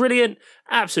 Brilliant.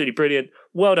 Absolutely brilliant.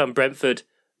 Well done, Brentford.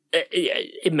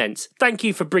 Immense. Thank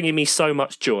you for bringing me so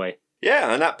much joy.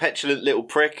 Yeah, and that petulant little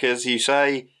prick, as you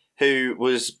say, who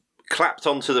was clapped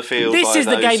onto the field. This is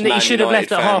the game that you should have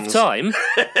left at half time.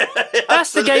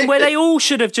 That's the game where they all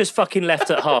should have just fucking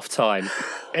left at half time.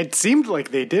 It seemed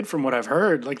like they did, from what I've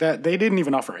heard. Like that, they didn't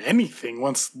even offer anything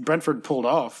once Brentford pulled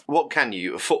off. What can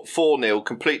you? 4-0,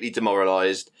 completely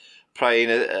demoralised,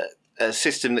 playing a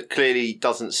system that clearly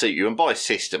doesn't suit you. And by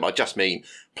system, I just mean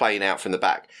playing out from the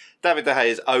back. David De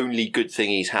Gea's only good thing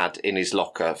he's had in his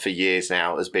locker for years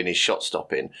now has been his shot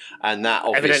stopping, and that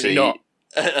obviously not.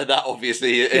 That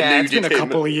obviously eluded it's been a him.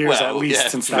 couple of years at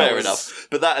least since that fair was... enough.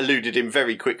 But that eluded him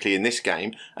very quickly in this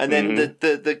game, and then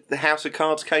the house of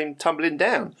cards came tumbling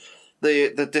down.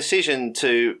 The decision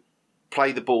to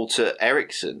play the ball to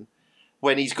Eriksen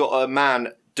when he's got a man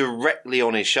directly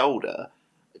on his shoulder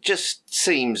just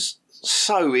seems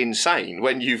so insane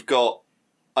when you've got.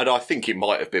 And I think it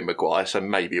might have been Maguire, so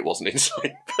maybe it wasn't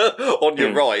insane on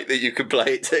your right that you could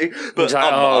play it to. But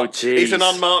is an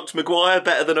unmarked Maguire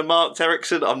better than a marked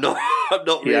Eriksen? I'm not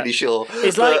really sure.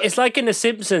 It's like in The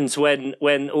Simpsons when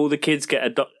all the kids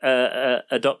get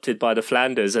adopted by the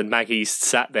Flanders, and Maggie's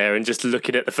sat there and just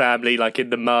looking at the family like in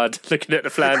the mud, looking at the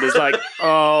Flanders like,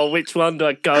 oh, which one do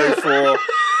I go for?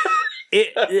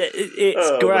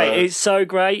 It's great. Man. It's so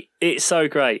great. It's so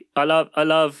great. I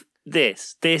love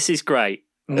this. This is great.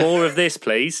 More of this,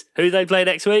 please. Who do they play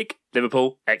next week?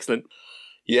 Liverpool. Excellent.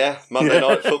 Yeah, Monday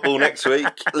Night Football next week.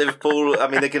 Liverpool, I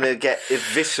mean, they're going to get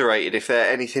eviscerated if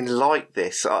they're anything like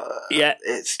this.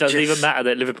 It doesn't even matter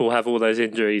that Liverpool have all those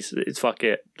injuries. It's fuck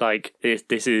it. Like,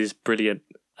 this is brilliant.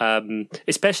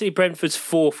 Especially Brentford's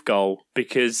fourth goal,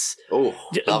 because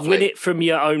win it from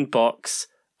your own box,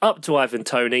 up to Ivan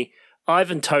Toney.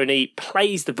 Ivan Toney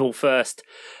plays the ball first,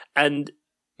 and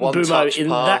Mbeumo in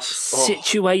that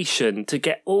situation to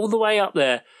get all the way up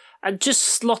there and just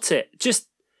slot it, just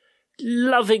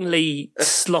lovingly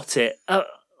slot it.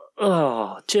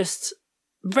 Just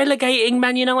relegating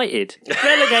Man United.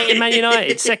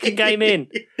 Second game in.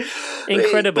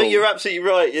 Incredible. But you're absolutely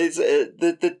right. It's,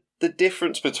 the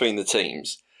difference between the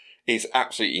teams is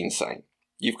absolutely insane.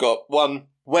 You've got one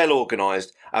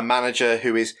well-organised, a manager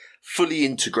who is fully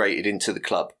integrated into the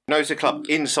club, knows the club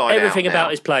inside everything out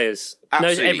about his players.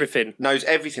 Absolutely. Knows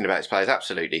everything about his players,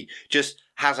 absolutely. Just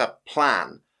has a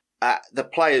plan. The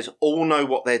players all know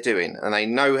what they're doing and they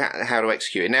know how to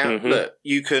execute it. Now, look,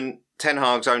 Ten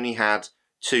Hag's only had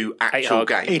 2 actual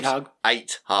games.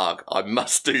 8 Hag. I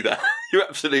must do that. You're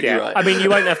absolutely right. I mean, you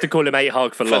won't have to call him 8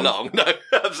 Hag for long. No,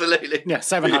 absolutely. Yeah,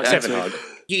 7 Hag. 7 Hag.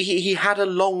 He had a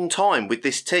long time with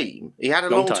this team. He had a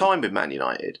long time with Man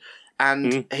United.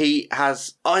 And he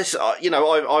has, I've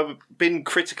been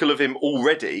critical of him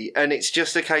already, and it's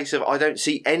just a case of I don't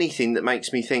see anything that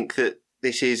makes me think that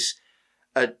this is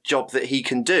a job that he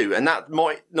can do, and that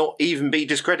might not even be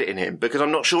discrediting him, because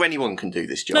I'm not sure anyone can do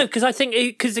this job. No, because I think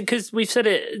because we've said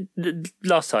it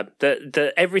last time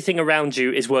that everything around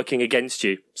you is working against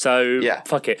you. So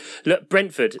fuck it. Look,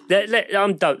 Brentford.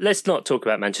 I'm done. Let's not talk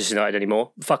about Manchester United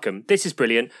anymore. Fuck them. This is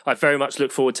brilliant. I very much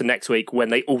look forward to next week when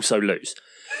they also lose.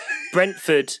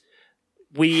 Brentford,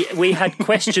 we had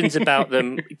questions about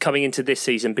them coming into this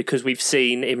season because we've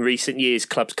seen in recent years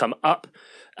clubs come up,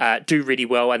 do really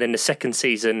well, and then the second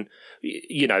season,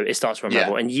 it starts to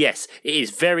unravel. And yes, it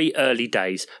is very early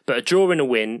days, but a draw and a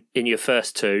win in your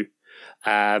first 2.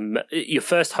 Your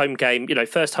first home game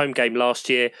last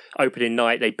year, opening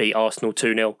night, they beat Arsenal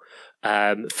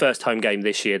 2-0. First home game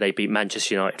this year, they beat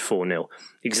Manchester United 4-0.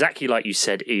 Exactly like you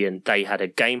said, Ian, they had a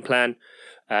game plan.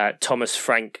 Thomas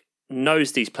Frank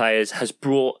knows these players, has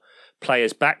brought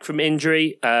players back from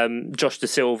injury. Josh Da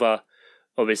Silva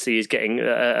obviously is getting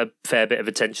a fair bit of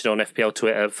attention on FPL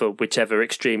Twitter for whichever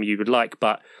extreme you would like.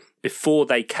 But before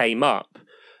they came up,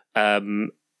 I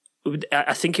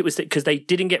think it was because they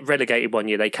didn't get relegated one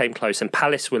year. They came close, and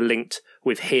Palace were linked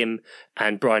with him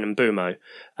and Bryan Mbeumo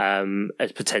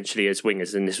as potentially as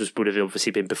wingers. And this would have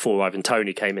obviously been before Ivan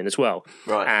Toney came in as well.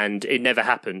 Right. And it never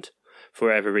happened for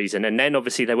whatever reason. And then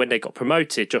obviously when they got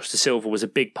promoted, Josh Da Silva was a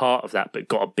big part of that, but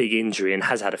got a big injury and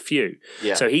has had a few.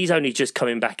 Yeah. So he's only just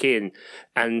coming back in.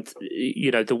 And,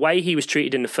 the way he was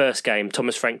treated in the first game,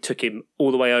 Thomas Frank took him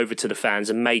all the way over to the fans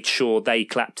and made sure they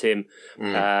clapped him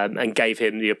and gave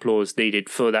him the applause needed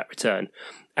for that return.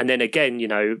 And then again,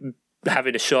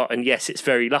 having a shot, and yes, it's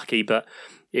very lucky, but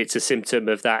it's a symptom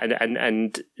of that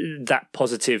and that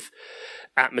positive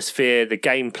atmosphere, the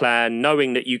game plan,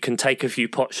 knowing that you can take a few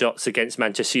pot shots against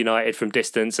Manchester United from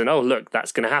distance, and look,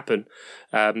 that's going to happen.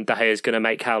 De Gea is going to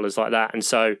make howlers like that, and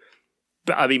so.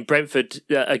 But I mean, Brentford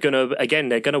are going to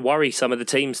they're going to worry some of the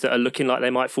teams that are looking like they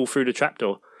might fall through the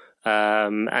trapdoor,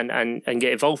 and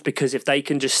get involved, because if they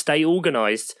can just stay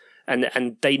organised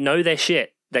and they know their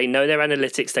shit, They know their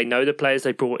analytics. They know the players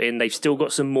they brought in. They've still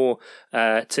got some more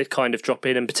to kind of drop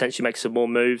in and potentially make some more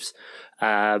moves.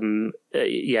 I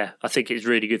think it's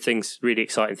really good things, really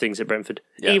exciting things at Brentford.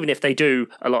 Yeah. Even if they do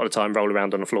a lot of the time roll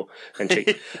around on the floor and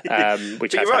cheat,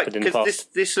 which has happened in the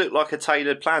past. This looked like a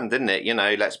tailored plan, didn't it?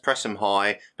 Let's press them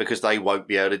high because they won't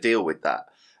be able to deal with that.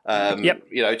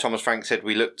 Thomas Frank said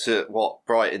we looked at what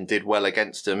Brighton did well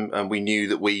against them, and we knew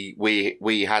that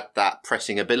we had that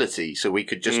pressing ability, so we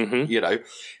could just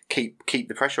keep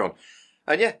the pressure on.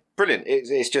 And yeah, brilliant.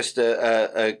 It's just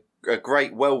a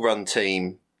great, well run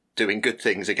team doing good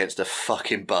things against a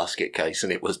fucking basket case,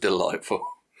 and it was delightful.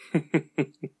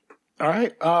 All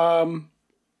right.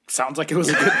 Sounds like it was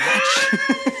a good match.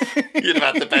 You'd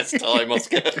have had the best time,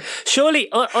 Oscar.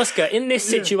 Surely, Oscar, in this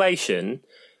situation.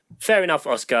 Fair enough,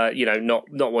 Oscar,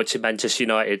 not watching Manchester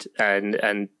United,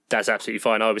 and that's absolutely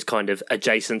fine. I was kind of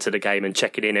adjacent to the game and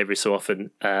checking in every so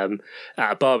often at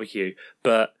a barbecue.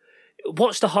 But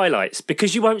watch the highlights,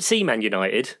 because you won't see Man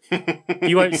United.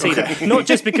 You won't see them. Not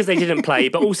just because they didn't play,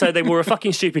 but also they wore a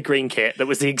fucking stupid green kit that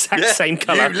was the exact same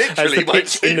colour as the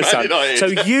pitch in the sun. United. So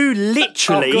you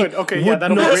literally would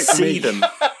not see them.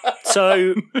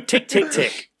 So, tick, tick,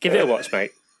 tick. Give it a watch,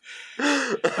 mate.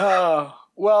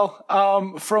 Well,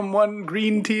 from one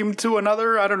green team to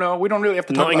another, I don't know. We don't really have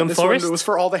to talk about this Forest? One. It was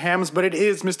for all the hams, but it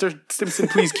is. Mr. Simpson,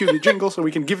 please cue the jingle so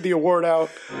we can give the award out.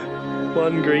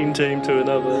 One green team to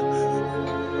another.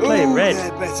 Playing red.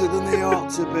 They're better than they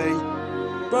ought to be.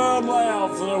 Burnley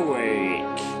of the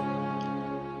week.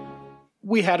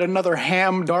 We had another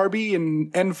ham derby in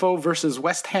Enfo versus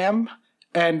West Ham.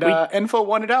 And Enfo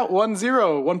won it out 1-0,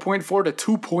 1.4 to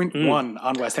 2.1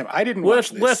 on West Ham. I didn't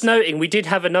watch this. Worth noting, we did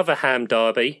have another ham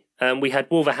derby. We had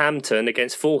Wolverhampton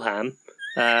against Fulham,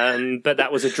 but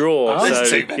that was a draw. On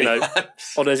his evening.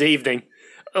 On his evening.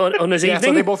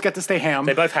 So they both get to stay ham.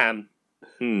 They both ham.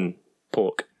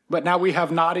 Pork. But now we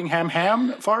have Nottingham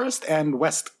Forest and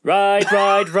West. Ride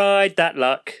that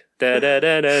luck. Da, da,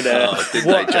 da, da, da.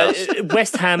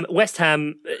 West Ham.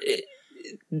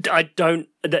 I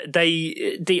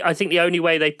think the only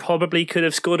way they probably could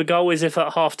have scored a goal is if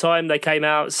at half time they came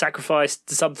out, sacrificed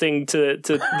something to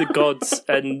the gods,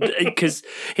 and because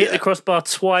hit the crossbar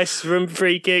twice from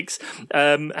free kicks,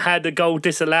 had a goal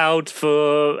disallowed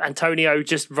for Antonio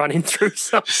just running through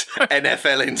some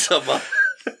NFL in summer.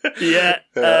 Yeah.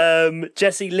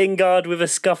 Jesse Lingard with a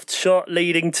scuffed shot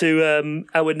leading to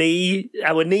our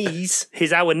knees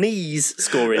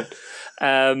scoring.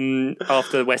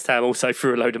 After West Ham also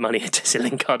threw a load of money at Jesse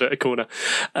Lingard at a corner.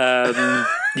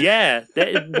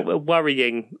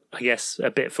 Worrying, I guess, a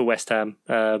bit for West Ham.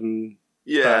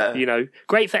 But,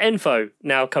 great for Enfo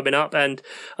now coming up, and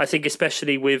I think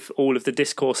especially with all of the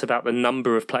discourse about the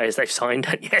number of players they've signed,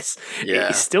 and it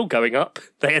is still going up.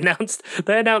 They announced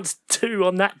 2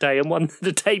 on that day and 1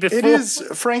 the day before. It is,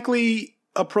 frankly,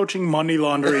 approaching money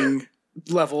laundering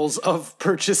levels of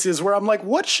purchases where I'm like,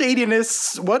 what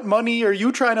shadiness, what money are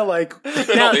you trying to like?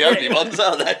 They're not the only ones,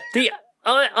 are they?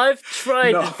 I've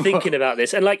tried thinking about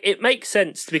this, and it makes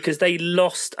sense because they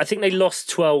lost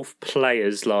 12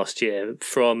 players last year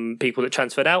from people that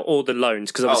transferred out or the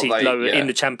loans, because obviously in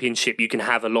the Championship you can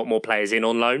have a lot more players in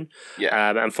on loan,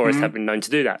 and Forest have been known to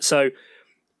do that. So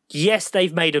yes,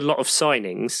 they've made a lot of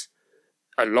signings,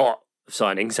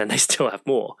 and they still have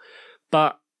more,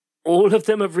 but all of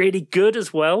them are really good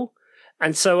as well.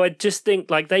 And so I just think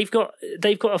they've got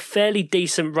a fairly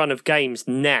decent run of games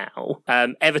now.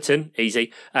 Everton,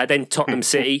 easy. Then Tottenham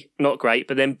City, not great.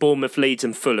 But then Bournemouth, Leeds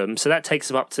and Fulham. So that takes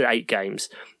them up to 8 games.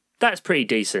 That's pretty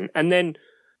decent. And then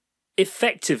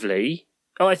effectively,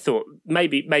 I thought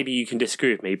maybe you can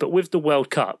disagree with me, but with the World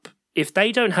Cup, if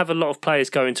they don't have a lot of players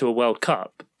going to a World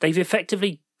Cup, they've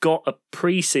effectively got a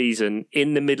pre-season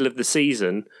in the middle of the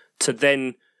season to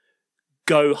then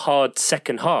go hard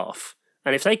second half.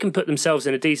 And if they can put themselves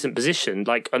in a decent position,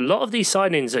 a lot of these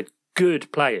signings are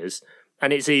good players,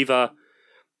 and it's either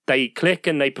they click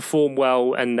and they perform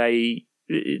well and they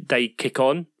kick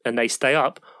on and they stay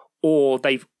up, or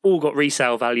they've all got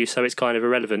resale value, so it's kind of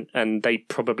irrelevant, and they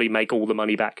probably make all the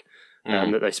money back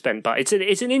that they spent. But it's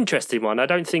an interesting one. I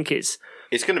don't think it's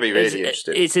going to be really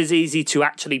interesting. It's as easy to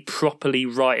actually properly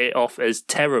write it off as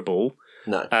terrible.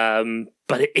 No,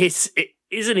 but it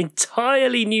is an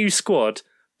entirely new squad.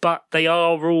 But they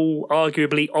are all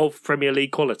arguably of Premier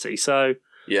League quality, so...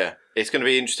 Yeah, it's going to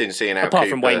be interesting seeing how Apart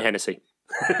from Wayne Hennessy.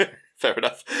 Fair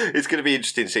enough. It's going to be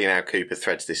interesting seeing how Cooper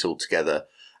threads this all together.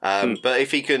 But if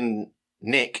he can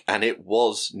nick, and it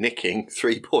was nicking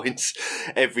 3 points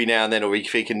every now and then, or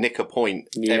if he can nick a point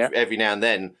every now and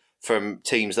then from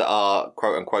teams that are,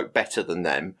 quote-unquote, better than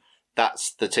them,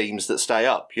 that's the teams that stay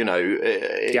up,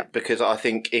 because I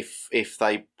think if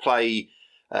they play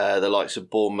the likes of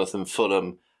Bournemouth and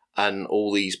Fulham and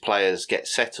all these players get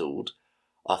settled,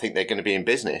 I think they're going to be in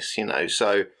business,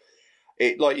 So,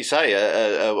 like you say,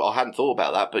 I hadn't thought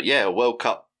about that, but yeah, a World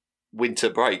Cup winter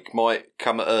break might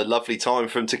come at a lovely time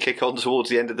for them to kick on towards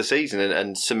the end of the season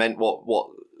and cement what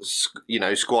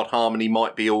squad harmony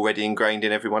might be already ingrained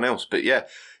in everyone else. But yeah,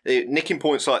 nicking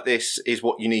points like this is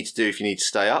what you need to do if you need to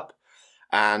stay up.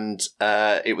 And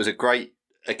it was a great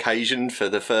occasion for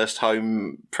the first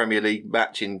home Premier League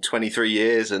match in 23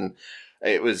 years, and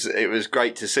it was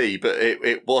great to see. But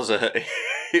it was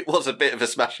a bit of a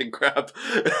smash and grab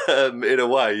in a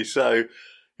way. So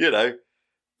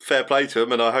fair play to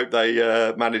them, and I hope they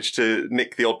manage to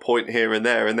nick the odd point here and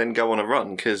there and then go on a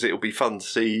run, because it'll be fun to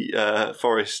see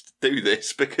Forest do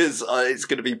this, because it's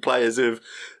going to be players who've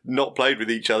not played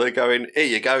with each other going, here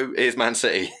you go, here's Man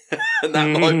City. And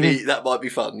that might be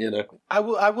fun, I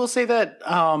will say that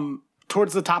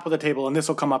towards the top of the table, and this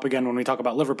will come up again when we talk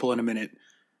about Liverpool in a minute,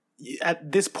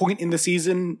 at this point in the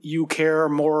season, you care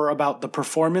more about the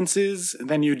performances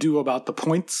than you do about the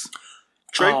points.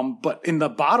 True. But in the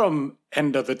bottom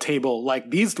end of the table,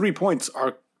 like, these 3 points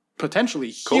are potentially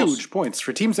huge points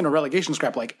for teams in a relegation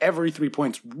scrap. Like, every 3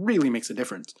 points really makes a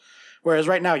difference. Whereas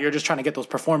right now you're just trying to get those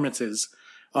performances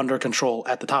under control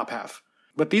at the top half.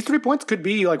 But these 3 points could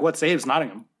be like what saves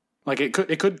Nottingham. Like, it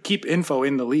could keep Info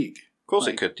in the league. Of course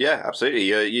it could. Yeah,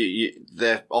 absolutely.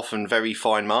 They're often very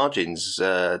fine margins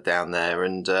down there,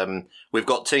 and we've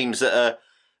got teams that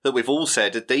we've all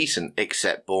said are decent,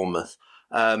 except Bournemouth.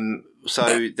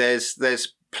 So there's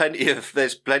plenty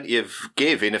of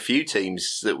give in a few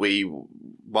teams that we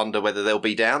wonder whether they'll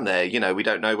be down there. We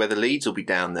don't know whether Leeds will be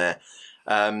down there.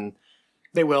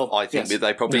 They will. I think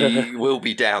they probably will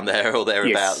be down there or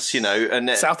thereabouts. Yes. And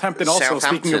Southampton also.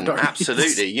 Speaking of derbies.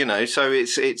 Absolutely. So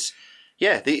it's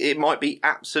it might be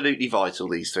absolutely vital,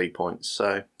 these 3 points.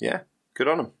 So yeah, good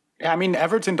on them. I mean,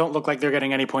 Everton don't look like they're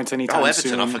getting any points anytime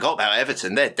soon. I forgot about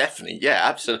Everton. They're definitely,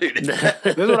 absolutely. This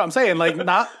is what I'm saying. Like,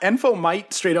 Enfo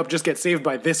might straight up just get saved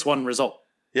by this one result.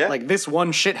 Yeah. Like, this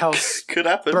one shithouse could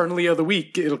happen. Burnley of the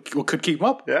week, it could keep them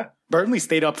up. Yeah. Burnley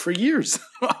stayed up for years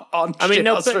on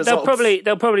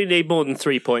they'll probably need more than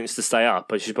 3 points to stay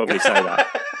up. I should probably say that.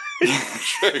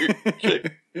 True.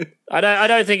 I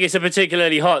don't think it's a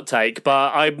particularly hot take,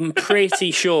 but I'm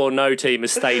pretty sure no team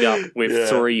has stayed up with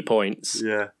 3 points.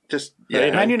 Yeah.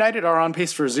 Man United are on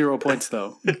pace for 0 points,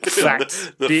 though.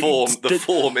 Fact. The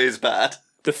form is bad.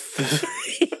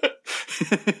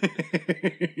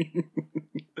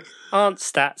 Aren't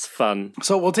stats fun?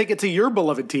 So we'll take it to your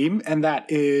beloved team, and that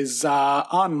is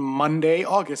on Monday,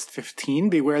 August 15.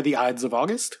 Beware the Ides of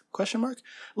August? ?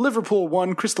 Liverpool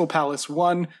 1, Crystal Palace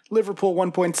 1. Liverpool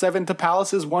 1.7 to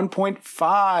Palace's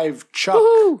 1.5. Chuck.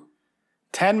 Woo!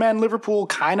 10-man Liverpool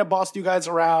kind of bossed you guys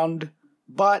around,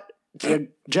 but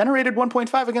generated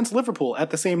 1.5 against Liverpool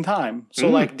at the same time.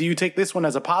 So, do you take this one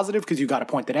as a positive because you got a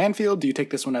point at Anfield? Do you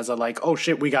take this one as a, oh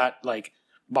shit, we got,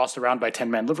 bossed around by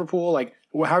 10-man Liverpool?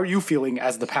 How are you feeling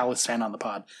as the Palace fan on the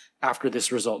pod after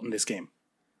this result in this game?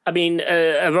 I mean,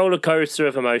 a roller coaster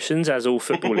of emotions, as all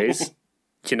football is.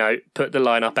 Put the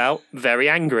lineup out, very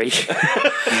angry.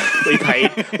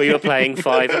 We were playing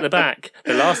 5 at the back.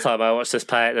 The last time I watched us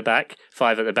play at the back,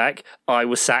 5 at the back, I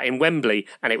was sat in Wembley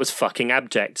and it was fucking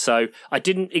abject. So I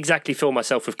didn't exactly fill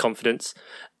myself with confidence.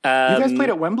 You guys played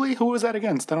at Wembley? Who was that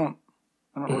against? I don't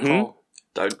recall.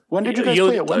 When did you guys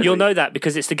play at Wembley? You'll know that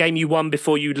because it's the game you won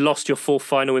before you lost your 4th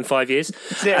final in 5 years.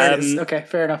 Yeah, it is. Okay,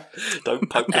 fair enough. Don't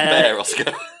poke the bear,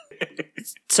 Oscar.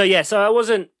 So I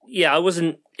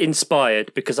wasn't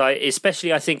inspired because I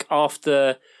think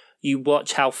after you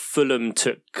watch how Fulham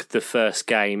took the first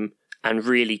game and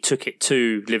really took it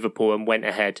to Liverpool and went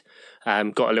ahead,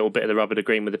 got a little bit of the rub of the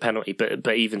green with the penalty,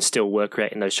 but even still were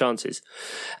creating those chances.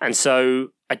 And so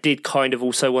I did kind of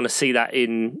also want to see that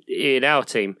in our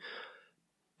team.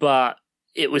 But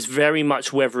it was very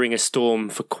much weathering a storm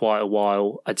for quite a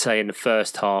while, I'd say, in the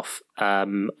first half.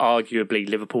 Arguably,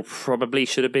 Liverpool probably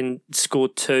should have been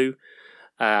scored 2.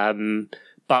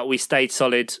 But we stayed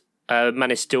solid,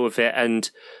 managed to deal with it. And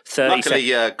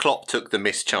luckily, Klopp took the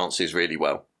missed chances really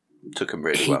well. Took them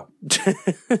really well.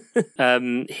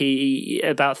 He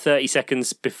about 30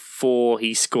 seconds before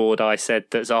he scored, I said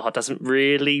that Zaha doesn't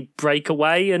really break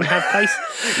away and have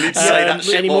pace. You need to say that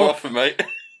shit more often, mate.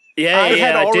 I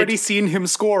had already seen him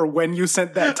score when you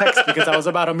sent that text because I was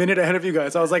about a minute ahead of you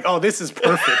guys. I was like, oh, this is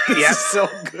perfect. This is so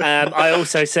good. I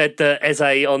also said that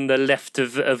Eze on the left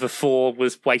of a 4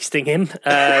 was wasting him.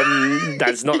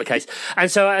 That's not the case.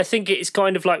 And so I think it's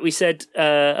kind of like we said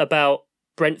about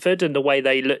Brentford and the way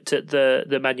they looked at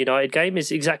the Man United game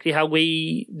is exactly how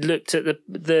we looked at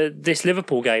this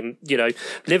Liverpool game. You know,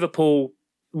 Liverpool,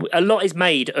 a lot is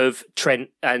made of Trent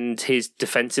and his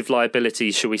defensive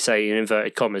liabilities, shall we say, in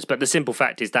inverted commas. But the simple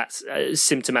fact is that's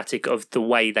symptomatic of the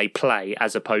way they play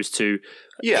as opposed to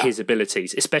his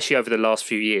abilities, especially over the last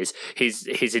few years.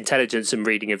 His intelligence and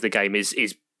reading of the game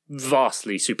is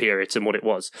vastly superior to what it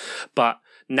was. But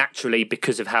naturally,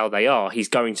 because of how they are, he's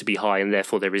going to be high and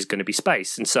therefore there is going to be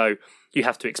space. And so you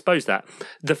have to expose that.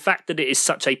 The fact that it is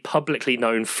such a publicly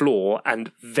known flaw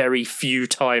and very few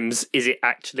times is it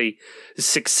actually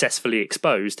successfully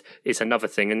exposed is another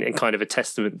thing, and kind of a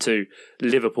testament to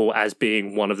Liverpool as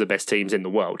being one of the best teams in the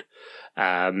world.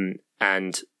 And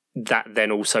that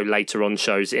then also later on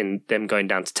shows in them going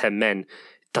down to 10 men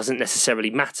doesn't necessarily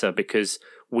matter because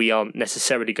we aren't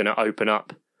necessarily going to open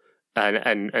up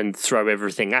and throw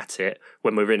everything at it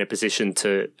when we're in a position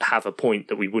to have a point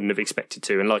that we wouldn't have expected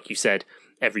to. And like you said,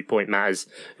 every point matters.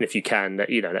 And if you can,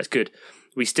 that's good.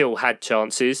 We still had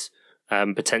chances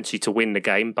potentially to win the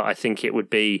game, but I think it would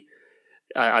be,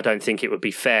 I don't think it would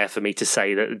be fair for me to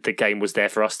say that the game was there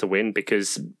for us to win,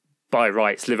 because by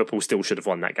rights, Liverpool still should have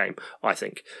won that game, I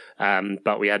think.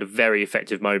 But we had a very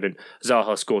effective moment.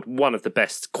 Zaha scored one of the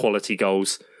best quality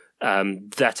goals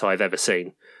that I've ever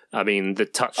seen. I mean, the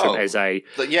touch from Eze.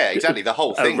 Yeah, exactly. The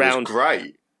whole thing was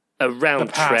great. The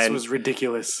pass was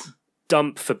ridiculous.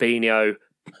 Dump Fabinho,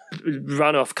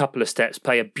 run off a couple of steps,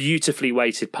 play a beautifully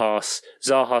weighted pass.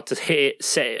 Zaha to hit it,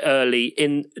 set it early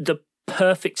in the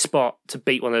perfect spot to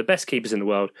beat one of the best keepers in the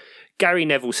world. Gary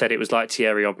Neville said it was like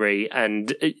Thierry Henry,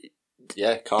 and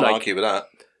can't argue with that.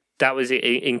 That was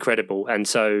incredible, and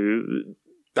so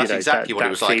that's exactly what it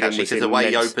was like. Actually, because the way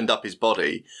he opened up his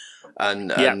body.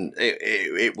 And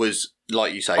it was,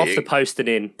 like you say, off the post and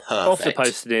in. Perfect. Off the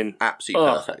post and in. Absolutely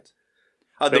perfect.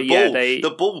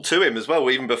 The ball to him as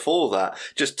well, even before that.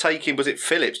 Just taking, was it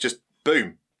Phillips? Just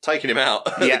boom, taking him out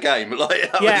of the game.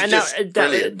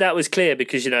 That was clear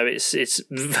because, it's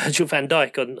Virgil van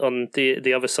Dijk on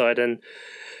the other side. And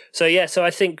so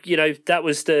I think, that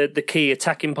was the key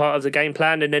attacking part of the game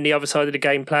plan. And then the other side of the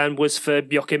game plan was for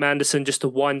Joachim Andersen just to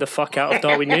wind the fuck out of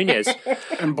Darwin Nunez.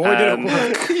 And boy, did it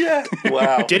work. Yeah.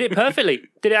 Wow. Did it perfectly.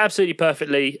 Did it absolutely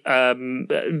perfectly.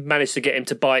 Managed to get him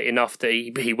to bite enough that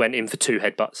he went in for 2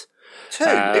 headbutts.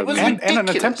 It was ridiculous. And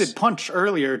an attempted punch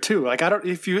earlier too. Like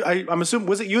I'm assuming,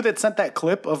 was it you that sent that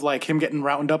clip of like him getting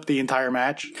round up the entire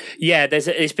match? Yeah,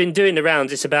 it's been doing the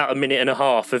rounds. It's about a minute and a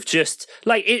half of just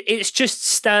like it's just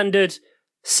standard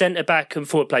centre back and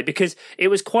forward play, because it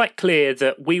was quite clear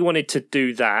that we wanted to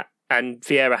do that. And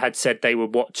Vieira had said they were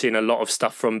watching a lot of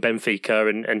stuff from Benfica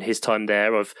and his time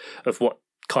there of what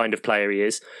kind of player he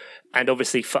is. And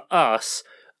obviously for us,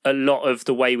 a lot of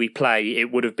the way we play,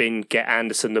 it would have been get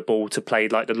Andersen the ball to play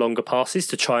like the longer passes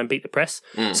to try and beat the press.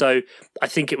 So I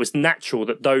think it was natural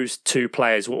that those two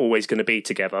players were always going to be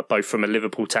together, both from a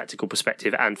Liverpool tactical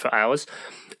perspective and for ours.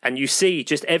 And you see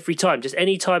just every time, just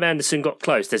any time Andersen got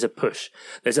close, there's a push,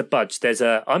 there's a budge, there's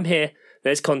a I'm here,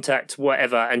 there's contact,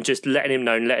 whatever, and just letting him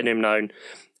known.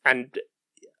 And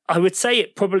I would say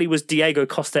it probably was Diego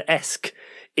Costa-esque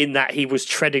in that he was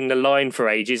treading the line for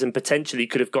ages and potentially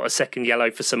could have got a second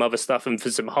yellow for some other stuff and for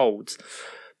some holds.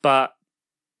 But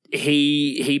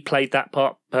he played that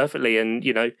part perfectly. And,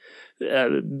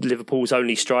 Liverpool's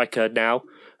only striker now,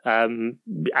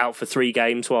 out for 3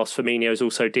 games, whilst Firmino's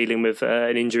also dealing with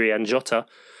an injury and Jota.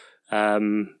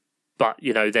 But,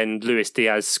 then Luis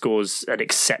Diaz scores an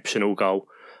exceptional goal.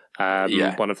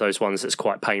 One of those ones that's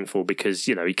quite painful because,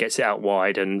 he gets it out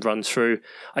wide and runs through.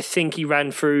 I think he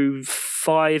ran through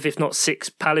 5, if not 6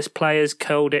 Palace players,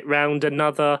 curled it round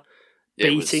another,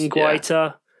 beating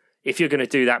Guaita. If you're going to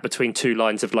do that between 2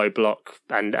 lines of low block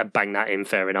and bang that in,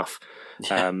 fair enough.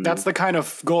 That's the kind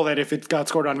of goal that if it got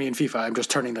scored on me in FIFA, I'm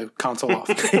just turning the console off.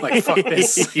 Like, fuck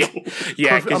this.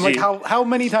 I'm like, how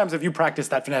many times have you practiced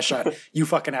that finesse shot? You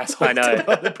fucking asshole. I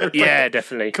know. Yeah,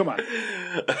 definitely. Come on.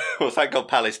 Well, thank God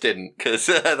Palace didn't, because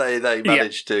they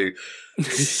managed to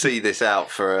see this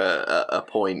out for a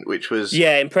point, which was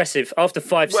impressive. After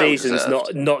 5 seasons,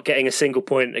 not getting a single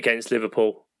point against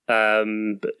Liverpool.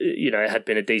 It had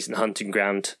been a decent hunting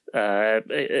ground,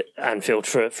 Anfield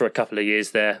for a couple of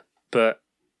years there. But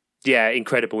yeah,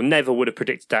 incredible. Never would have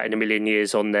predicted that in a million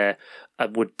years on there. I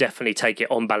would definitely take it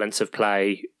on balance of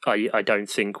play. I don't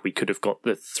think we could have got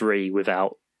the 3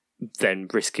 without then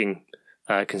risking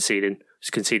conceding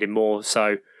more.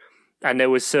 So, and there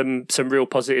was some real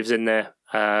positives in there.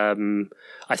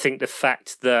 I think the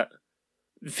fact that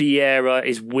Vieira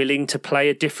is willing to play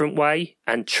a different way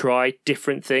and try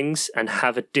different things and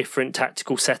have a different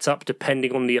tactical setup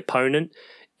depending on the opponent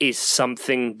is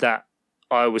something that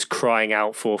I was crying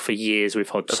out for years with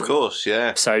Hodgson. Of course,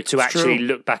 yeah. So to actually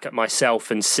look back at myself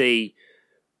and see,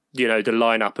 the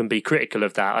lineup and be critical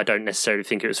of that, I don't necessarily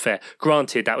think it was fair.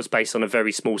 Granted, that was based on a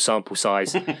very small sample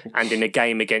size and in a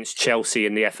game against Chelsea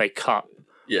in the FA Cup.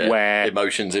 Yeah, where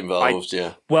emotions involved,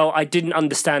 Well, I didn't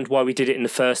understand why we did it in the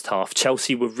first half.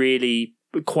 Chelsea were really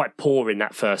quite poor in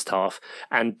that first half,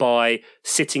 and by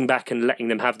sitting back and letting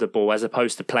them have the ball as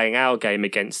opposed to playing our game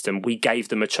against them, we gave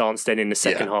them a chance then in the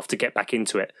second half to get back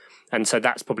into it. And so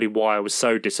that's probably why I was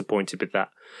so disappointed with that.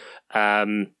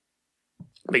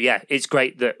 But yeah, it's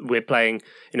great that we're playing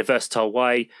in a versatile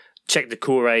way. Cheick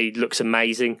Doucouré looks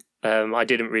amazing. I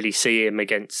didn't really see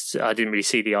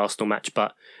the Arsenal match,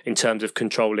 but in terms of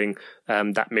controlling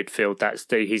that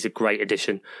midfield, he's a great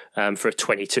addition for a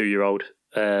 22-year-old.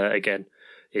 Again,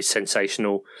 is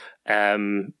sensational.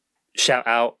 Shout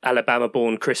out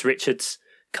Alabama-born Chris Richards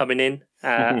coming in,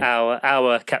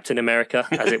 our Captain America,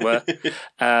 as it were,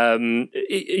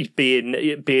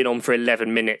 being on for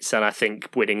 11 minutes, and I think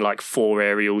winning like 4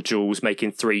 aerial duels,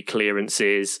 making 3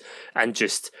 clearances, and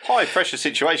just high pressure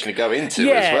situation to go into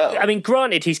as well. I mean,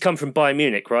 granted, he's come from Bayern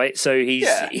Munich, right? So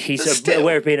he's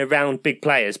aware of being around big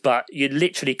players, but you're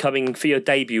literally coming for your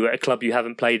debut at a club you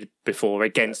haven't played before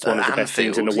against one of the best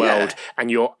teams in the world, and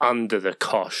you're under the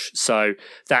cosh. So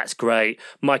that's great.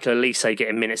 Michael Olise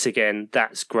getting minutes again,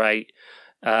 that's great.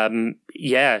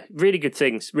 Really good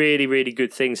things. Really, really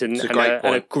good things. And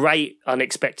a great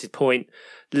unexpected point.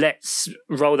 Let's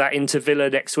roll that into Villa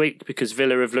next week, because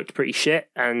Villa have looked pretty shit,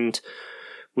 and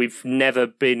we've never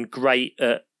been great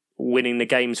at winning the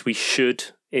games we should,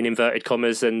 in inverted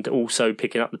commas, and also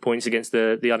picking up the points against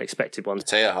the unexpected ones. I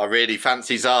tell you, I really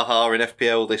fancy Zaha in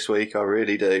FPL this week. I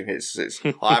really do. It's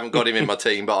I haven't got him in my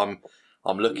team, but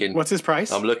I'm looking. What's his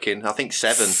price? I'm looking. I think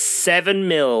 7. 7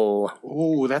 mil.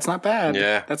 Ooh, that's not bad.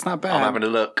 Yeah. That's not bad. I'm having a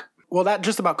look. Well, that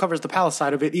just about covers the Palace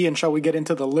side of it. Ian, shall we get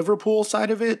into the Liverpool side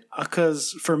of it?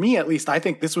 Because for me, at least, I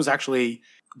think this was actually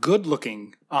good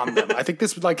looking on them. I think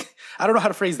this was like, I don't know how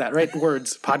to phrase that, right?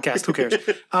 Words, podcast, who cares?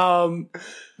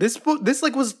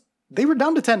 They were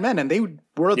down to 10 men, and they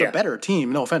were the better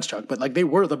team. No offense, Chuck, but like they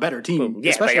were the better team,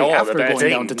 especially after going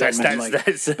down to 10 men.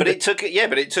 But it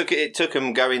took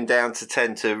them going down to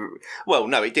 10 to. Well,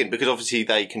 no, it didn't, because obviously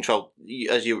they controlled,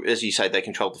 as you say, they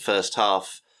controlled the first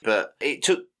half. But it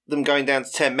took them going down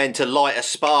to 10 men to light a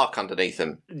spark underneath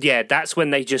them. Yeah, that's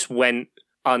when they just went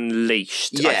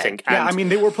unleashed, I think. And I mean,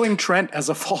 they were playing Trent as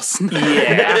a false 9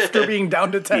 after being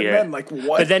down to 10 men. Like,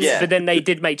 what? But then they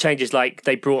did make changes, like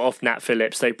they brought off Nat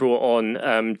Phillips, they brought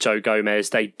on Joe Gomez.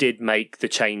 They did make the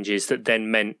changes that then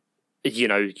meant,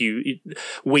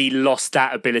 we lost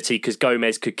that ability because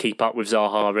Gomez could keep up with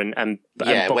Zaha and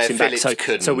box him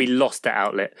back. So we lost that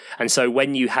outlet. And so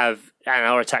when you have, and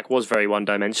our attack was very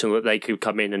one-dimensional, that they could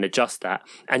come in and adjust that,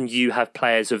 and you have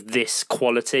players of this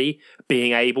quality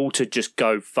being able to just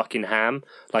go fucking ham,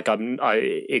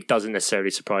 it doesn't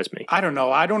necessarily surprise me. I don't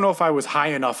know. I don't know if I was high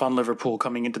enough on Liverpool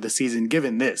coming into the season,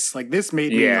 given this. Like, this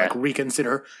made me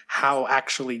reconsider how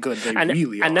actually good they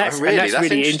really are. And that's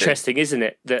really interesting, isn't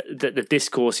it? That the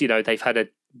discourse, they've had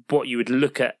what you would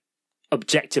look at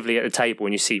objectively at the table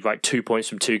and you see, right, 2 points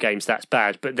from 2 games, that's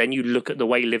bad. But then you look at the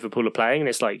way Liverpool are playing and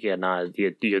it's like, they're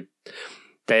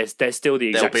still the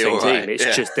exact same team.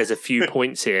 It's just there's a few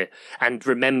points here. And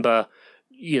remember,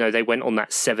 they went on that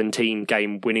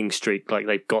 17-game winning streak, like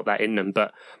they've got that in them.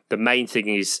 But the main thing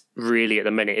is really at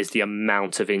the minute is the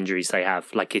amount of injuries they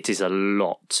have. Like, it is a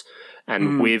lot.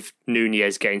 And with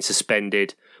Nunez getting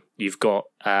suspended, you've got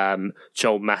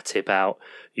Joel Matip out.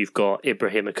 You've got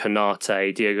Ibrahim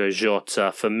Konate, Diego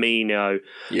Jota, Firmino.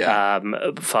 Yeah. I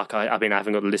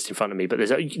haven't got the list in front of me, but there's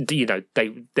their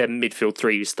midfield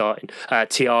 3 is starting.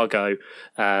 Thiago,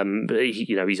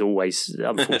 he's always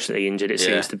unfortunately injured. It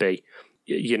seems to be.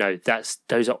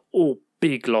 Those are all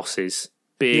big losses.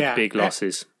 Big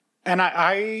losses. And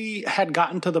I had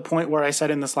gotten to the point where I said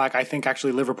in the Slack, I think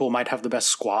actually Liverpool might have the best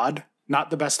squad. Not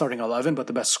the best starting 11, but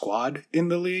the best squad in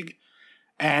the league.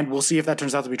 And we'll see if that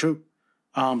turns out to be true.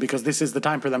 Because this is the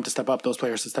time for them to step up, those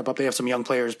players to step up. They have some young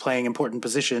players playing important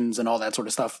positions and all that sort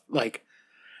of stuff. Like,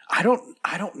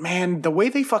 man, the way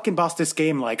they fucking bossed this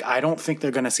game, like, I don't think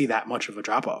they're going to see that much of a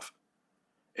drop-off.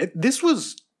 This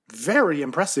was very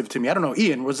impressive to me. I don't know,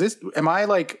 Ian, am I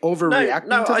like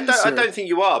overreacting to this? I don't think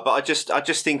you are, but I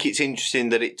just think it's interesting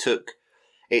that it took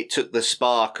the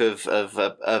spark of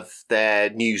their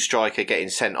new striker getting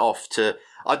sent off to,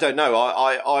 I don't know.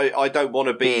 I don't want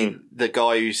to be the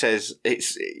guy who says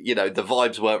it's, the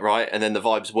vibes weren't right and then the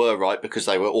vibes were right because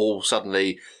they were all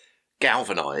suddenly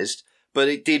galvanized. But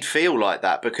it did feel like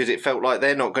that because it felt like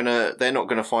they're not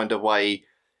gonna find a way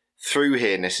through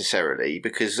here necessarily,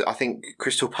 because I think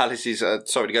Crystal Palace's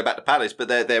sorry to go back to Palace, but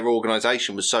their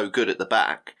organisation was so good at the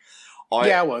back.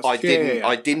 It was.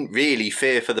 I didn't really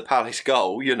fear for the Palace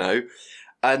goal, you know,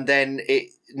 and then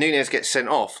Nunez gets sent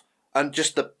off, and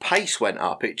just the pace went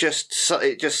up. It just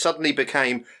suddenly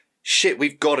became shit.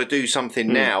 We've got to do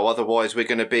something now, otherwise we're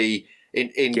going to be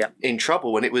in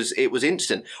trouble. And it was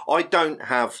instant. I don't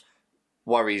have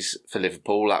worries for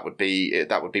Liverpool. That would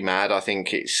be mad. I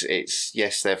think it's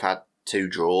yes, they've had 2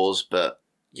 draws, but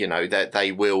you know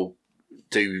they will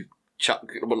do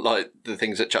Chuck, like the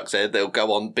things that Chuck said. They'll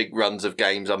go on big runs of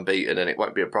games unbeaten, and it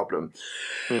won't be a problem.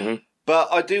 Mm-hmm. But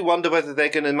I do wonder whether they're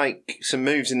going to make some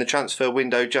moves in the transfer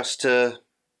window just to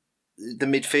the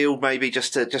midfield, maybe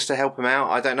just to help them out.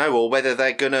 I don't know, or whether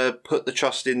they're going to put the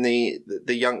trust in the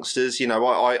youngsters. You know,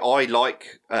 I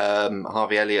like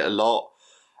Harvey Elliott a lot.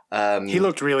 He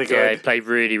looked really good. Yeah, he played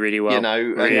really, really well. You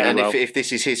know, and if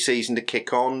this is his season to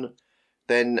kick on,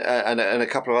 then and a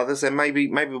couple of others, then maybe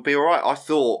we'll be all right. I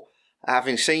thought,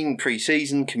 having seen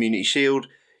pre-season Community Shield,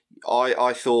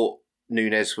 I thought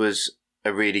Nunez was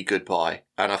a really good buy,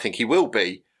 and I think he will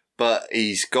be. But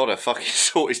he's got to fucking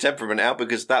sort his temperament out,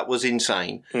 because that was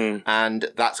insane,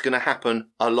 and that's going to happen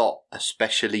a lot,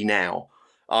 especially now.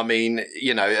 I mean,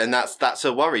 you know, and that's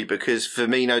a worry, because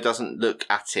Firmino doesn't look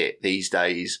at it these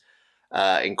days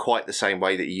in quite the same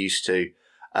way that he used to.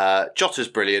 Jota's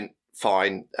brilliant,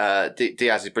 fine.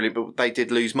 Diaz is brilliant, but they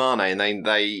did lose Mane, and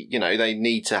they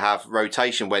need to have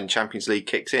rotation when Champions League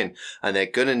kicks in, and they're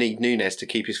going to need Nunez to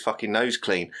keep his fucking nose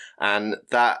clean, and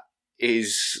that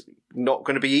is not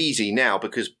going to be easy now,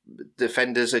 because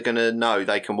defenders are going to know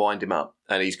they can wind him up,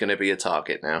 and he's going to be a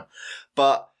target now.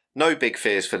 But no big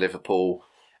fears for Liverpool.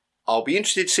 I'll be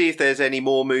interested to see if there's any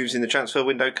more moves in the transfer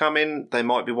window coming. There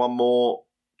might be one more.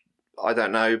 I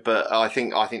don't know, but I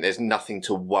think there's nothing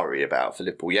to worry about for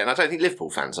Liverpool yet, and I don't think Liverpool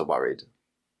fans are worried.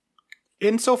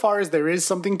 Insofar as there is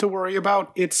something to worry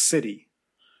about, it's City.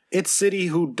 It's City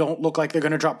who don't look like they're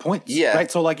going to drop points. Yeah.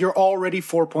 Right? So, like, you're already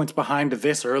 4 points behind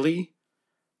this early,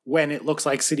 when it looks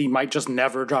like City might just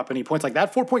never drop any points. Like,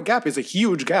 that 4-point gap is a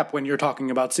huge gap when you're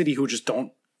talking about City, who just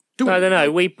don't do it. I don't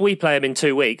know. We play them in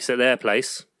 2 weeks at their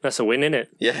place. That's a win, isn't it?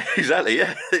 Yeah, exactly.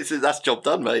 Yeah, that's job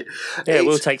done, mate. Yeah,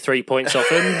 we'll take 3 points off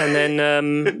them, and then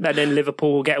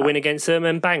Liverpool will get a win against them,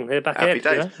 and bang, they're back happy in.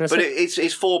 days. You know? But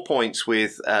it's 4 points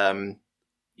with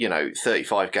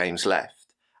 35 games left,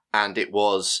 and it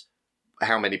was,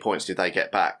 how many points did they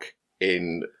get back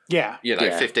in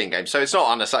 15 games? So it's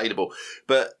not unassailable.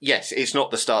 But yes, it's not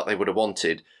the start they would have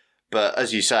wanted. But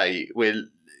as you say, we're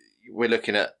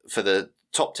looking at, for the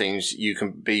top teams, you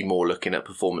can be more looking at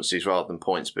performances rather than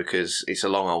points, because it's a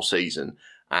long old season,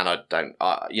 and I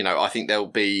think they'll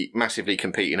be massively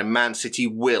competing, and Man City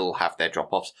will have their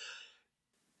drop-offs.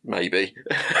 Maybe.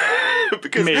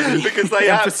 because they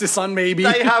have emphasis on maybe.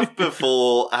 They have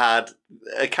before had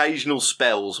occasional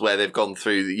spells where they've gone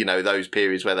through, you know, those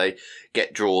periods where they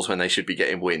get draws when they should be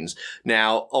getting wins.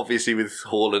 Now, obviously with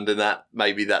Haaland and that,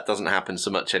 maybe that doesn't happen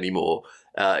so much anymore.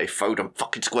 If Foden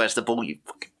fucking squares the ball, you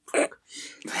fucking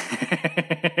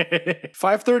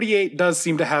 538 does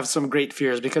seem to have some great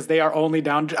fears, because they are only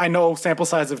down, I know sample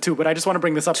size of 2, but I just want to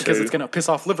bring this up because it's going to piss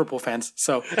off Liverpool fans.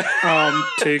 So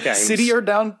 2 games. City are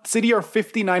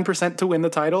 59% to win the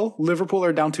title. Liverpool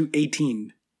are down to 18%.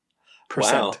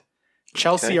 Wow.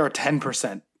 Chelsea are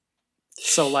 10%.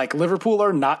 So, like, Liverpool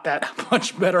are not that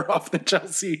much better off than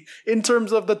Chelsea in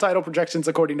terms of the title projections,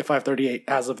 according to 538,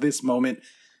 as of this moment.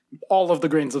 All of the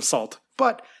grains of salt.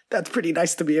 But that's pretty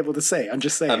nice to be able to say. I'm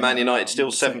just saying. Man United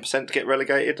still 7% to get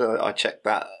relegated? I checked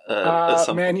that at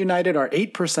some Man point. United are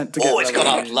 8% to get relegated. Oh, it's gone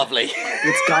up. Lovely.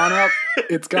 It's gone up.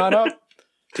 It's gone up.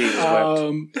 Jesus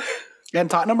wept. And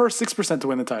Tottenham are 6% to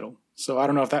win the title. So I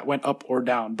don't know if that went up or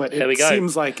down, but There we it go.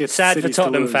 seems like it's sad City's for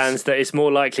Tottenham to lose. fans that it's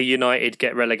more likely United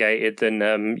get relegated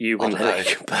than you win the know.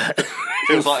 league. But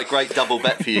Feels like a great double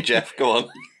bet for you, Jeff. Go on.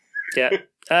 yeah.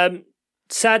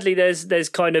 Sadly, there's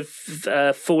kind of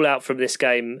fallout from this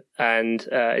game, and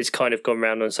it's kind of gone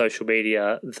around on social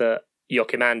media that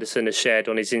Joachim Andersen has shared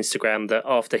on his Instagram that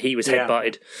after he was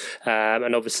headbutted,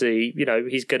 and obviously, you know,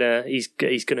 he's gonna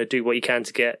do what he can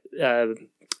to get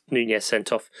Nunez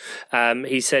sent off.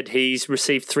 He said he's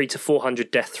received 300 to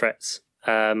 400 death threats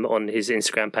on his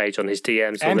Instagram page, on his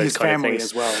DMs, all And those his kind of family things.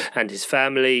 as well. And his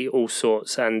family, all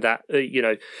sorts. And that,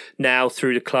 now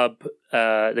through the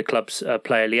club's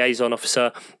player liaison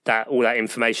officer, that all that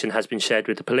information has been shared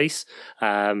with the police,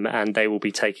 and they will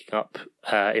be taking up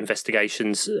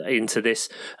investigations into this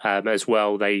as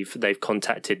well. They've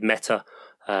contacted Meta,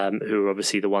 who are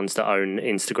obviously the ones that own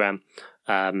Instagram,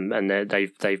 and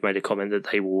they've made a comment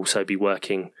that they will also be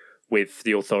working with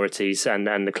the authorities and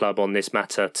the club on this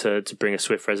matter to bring a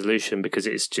swift resolution, because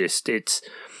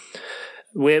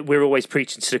we're always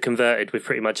preaching to the converted with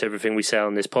pretty much everything we say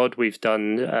on this pod. We've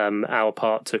done our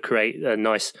part to create a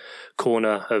nice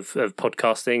corner of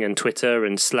podcasting and Twitter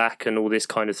and Slack and all this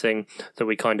kind of thing that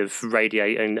we kind of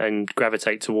radiate and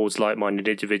gravitate towards like-minded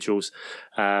individuals.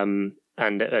 And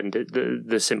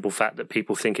the simple fact that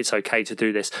people think it's okay to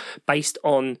do this based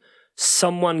on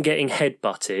someone getting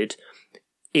headbutted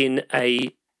in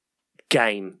a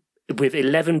game with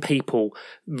 11 people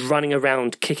running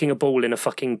around kicking a ball in a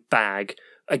fucking bag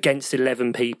against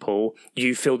 11 people,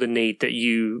 you feel the need that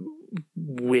you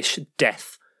wish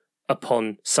death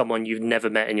upon someone you've never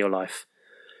met in your life.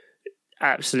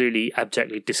 Absolutely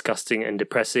abjectly disgusting and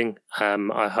depressing.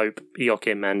 I hope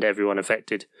Joachim and everyone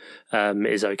affected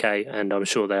is okay, and I'm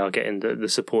sure they are getting the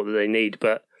support that they need,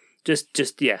 but just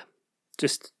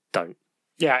don't.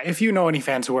 Yeah, if you know any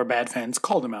fans who are bad fans,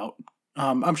 call them out.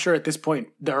 I'm sure at this point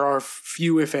there are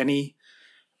few, if any,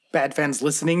 bad fans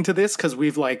listening to this, because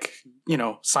we've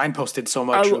signposted so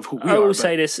much of who we are. I will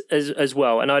say this as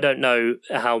well, and I don't know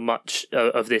how much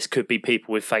of this could be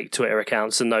people with fake Twitter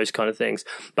accounts and those kind of things,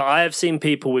 but I have seen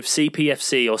people with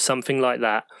CPFC or something like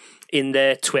that in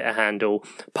their Twitter handle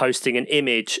posting an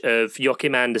image of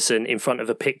Joachim Andersen in front of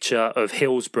a picture of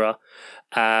Hillsborough,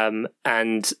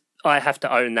 and I have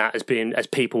to own that as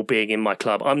people being in my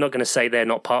club. I'm not going to say they're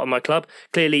not part of my club.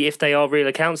 Clearly, if they are real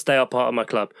accounts, they are part of my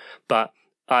club. But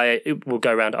I will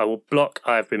go around, I will block,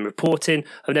 I have been reporting.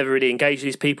 I've never really engaged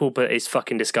these people, but it's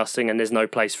fucking disgusting and there's no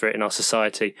place for it in our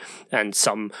society. And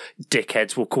some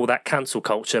dickheads will call that cancel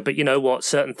culture. But you know what?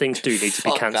 Certain things do need to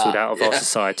be cancelled out of our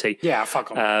society. Yeah,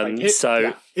 fuck them.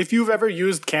 If you've ever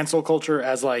used cancel culture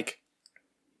as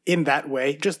in that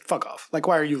way, just fuck off.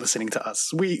 Why are you listening to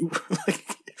us?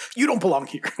 You don't belong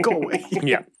here. Go away.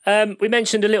 Yeah. We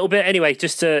mentioned a little bit anyway,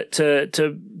 just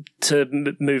to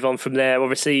move on from there.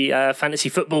 Obviously, fantasy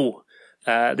football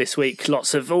this week.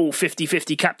 Lots of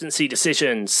 50-50 captaincy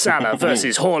decisions. Salah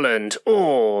versus Haaland.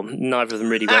 Neither of them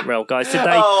really went well, guys, did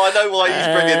they? Oh, I know why he's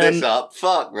bringing this up.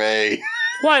 Fuck me.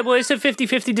 Why? Well, it's a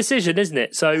 50-50 decision, isn't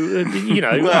it? So,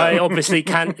 I obviously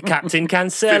captain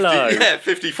Cancelo.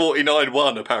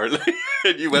 50-49-1 apparently.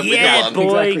 And you went with the one.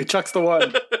 Boy. Exactly. Chuck's the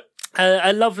one.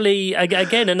 A lovely,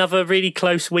 again, another really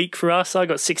close week for us. I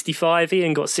got 65,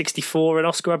 Ian got 64, and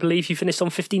Oscar, I believe you finished on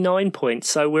 59 points.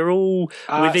 So we're all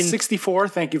within 64,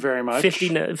 thank you very much.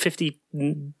 60.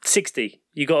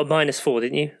 You got a -4,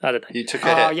 didn't you? I don't know. You took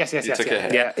a hit. Yes.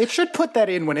 Yeah. It should put that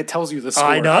in when it tells you the score.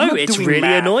 I know, it's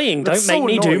really annoying. Don't make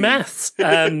me do maths.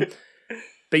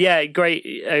 But yeah,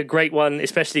 a great one,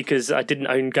 especially because I didn't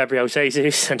own Gabriel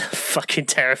Jesus and it fucking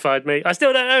terrified me. I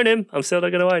still don't own him. I'm still not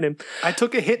going to own him. I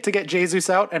took a hit to get Jesus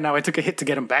out, and now I took a hit to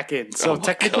get him back in. So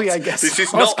technically, God. I guess this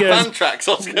is not fan tracks,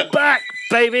 Oscar. Back,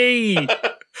 baby.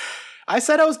 I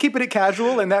said I was keeping it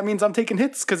casual, and that means I'm taking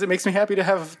hits because it makes me happy to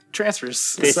have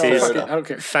transfers. This is I don't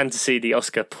care. fantasy the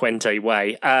Oscar Puente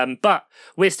way. But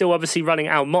we're still obviously running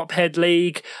our Mophead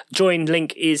League. Join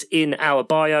link is in our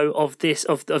bio of the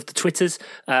Twitters,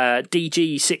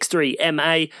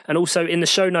 DG63MA, and also in the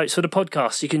show notes for the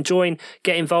podcast. You can join,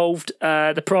 get involved.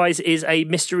 The prize is a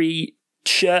mystery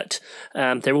shirt.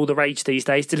 They're all the rage these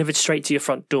days, delivered straight to your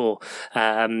front door,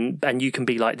 and you can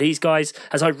be like these guys.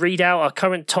 As I read out our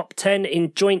current top 10,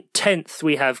 in joint 10th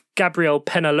we have Gabriel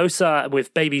Penalosa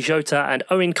with Baby Jota and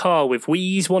Owen Carr with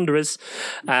Weeze Wanderers.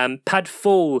 Pad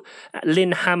Full,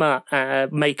 Lynn Hammer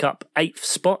make up 8th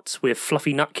spot with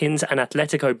Fluffy Nutkins and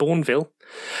Atletico Bourneville.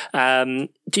 In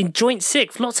joint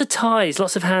 6th, lots of ties,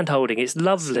 lots of hand holding. It's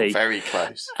lovely. Very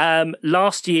close.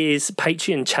 Last year's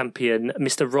Patreon champion,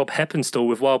 Mr. Rob Heppenstall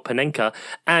with Wild Panenka,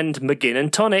 and McGinn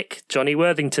and Tonic, Johnny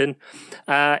Worthington.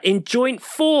 In joint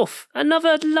 4th,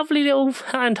 another lovely little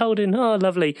hand holding. Oh,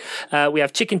 lovely. We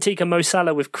have Chicken Tikka Mo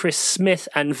Salah with Chris Smith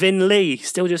and Vin Lee.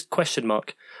 Still just question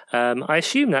mark. I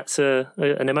assume that's an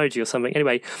emoji or something.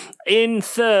 Anyway, in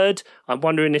 3rd, I'm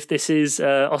wondering if this is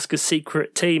Oscar's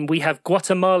secret team. We have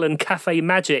Guatemalan Cafe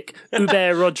Magic,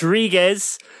 Uber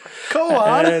Rodriguez. Go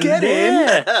on, get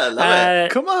in. Love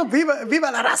it. Come on, viva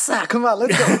la raza. Come on,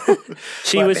 let's go.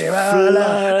 She was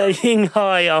flying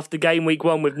high after game week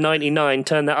 1 with 99.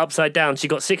 Turned that upside down. She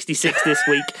got 66 this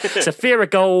week. Saphira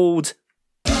Gold.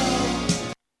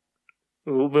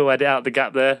 We'll edit out the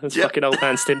gap there. It's fucking old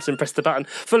man Stimson, press the button.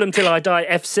 Fulham Till I Die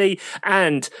FC,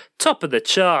 and top of the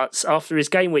charts after his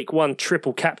game week 1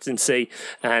 triple captaincy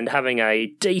and having a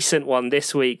decent one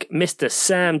this week, Mr.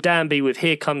 Sam Danby with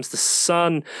Here Comes the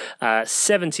Sun,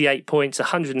 78 points,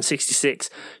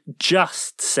 166.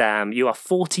 Just Sam, you are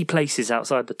 40 places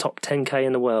outside the top 10k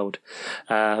in the world.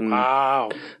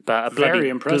 Wow. But a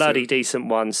bloody decent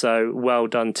one, so well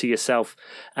done to yourself.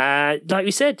 Like we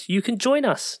said, you can join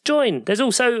us. Join. There's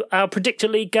also our Predictor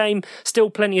League game. Still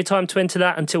plenty of time to enter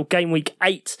that until game week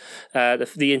 8,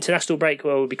 the international break,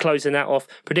 where we'll be closing that off.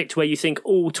 Predict where you think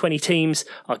all 20 teams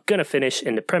are going to finish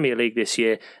in the Premier League this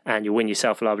year, and you'll win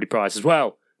yourself a lovely prize as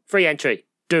well. Free entry.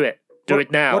 Do it. Do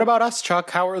it now. What about us,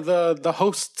 Chuck? How are the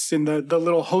hosts in the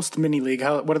little host mini league?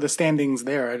 What are the standings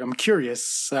there? I'm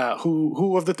curious.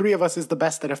 Who of the three of us is the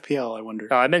best at FPL, I wonder?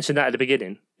 Oh, I mentioned that at the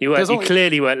beginning. You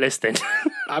clearly weren't listening.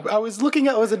 I was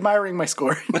admiring my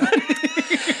score.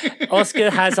 Oscar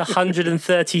has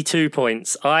 132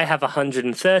 points. I have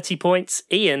 130 points.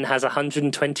 Ian has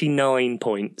 129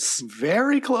 points.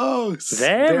 Very close.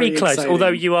 Very close. Exciting. Although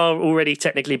you are already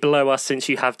technically below us since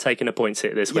you have taken a points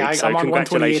hit this week. Yeah, so I'm on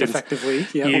congratulations. 128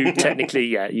 effectively. Yeah. You technically,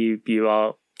 you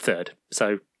are third.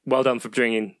 So well done for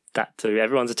bringing that to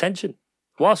everyone's attention.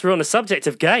 Whilst we're on the subject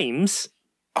of games...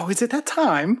 Oh, is it that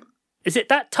time? Is it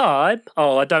that time?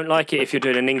 Oh, I don't like it if you're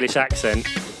doing an English accent.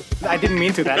 I didn't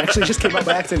mean to. That actually just came out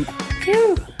by accident.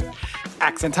 Phew.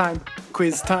 Accent time.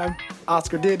 Quiz time.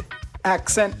 Oscar did.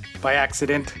 Accent by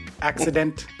accident.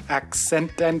 Accident.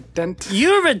 Accent.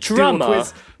 You're a drummer.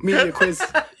 Quiz. Media quiz.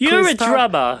 You're quiz a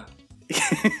drummer.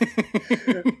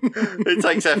 It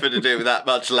takes effort to do with that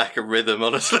much lack of rhythm,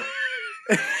 honestly.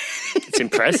 It's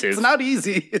impressive. It's not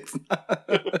easy. It's not.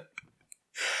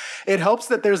 It helps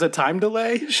that there's a time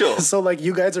delay. Sure. So, like,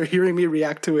 you guys are hearing me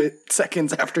react to it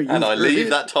seconds after you. And I leave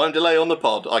it. that time delay on the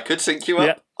pod. I could sync you up.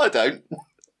 Yeah. I don't.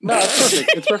 No, it's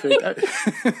perfect. It's perfect.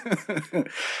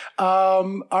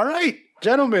 All right,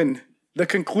 gentlemen. The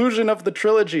conclusion of the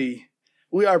trilogy.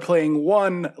 We are playing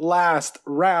one last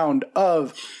round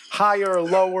of higher,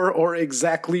 lower, or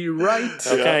exactly right.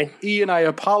 Okay. Ian, I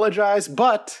apologize,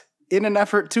 but in an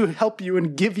effort to help you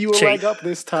and give you a leg up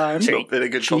this time. Not been a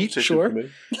good competition sure. for me.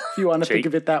 If you want to think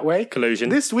of it that way. Collusion.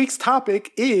 This week's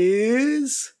topic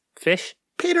is Fish.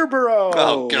 Peterborough.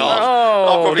 Oh, God.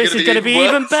 Oh, this is going to be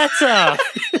even better.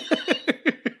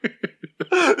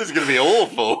 This is going to be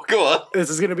awful. Go on. This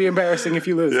is going to be embarrassing if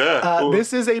you lose. Yeah.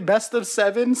 This is a best of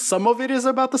 7. Some of it is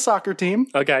about the soccer team,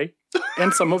 Okay.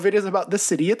 and some of it is about the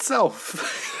city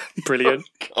itself. Brilliant.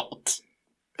 God.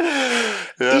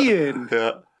 Yeah. Ian,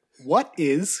 Yeah. what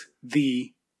is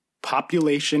the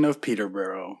population of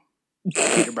Peterborough?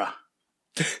 Peterborough.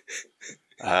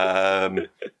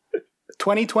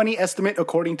 2020 estimate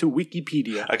according to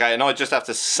Wikipedia. Okay, and I just have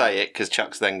to say it because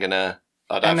Chuck's then going to...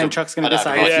 And then Chuck's going to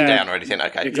decide. write Yeah. it down or anything.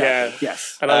 Okay. Exactly. Yeah.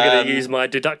 Yes. And I'm going to use my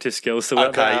deductive skills to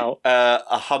work that out.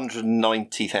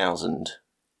 190,000.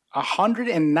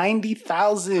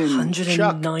 190,000.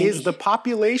 Chuck, 190. is the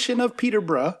population of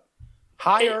Peterborough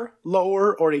higher,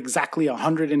 lower, or exactly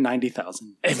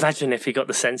 190,000? Imagine if he got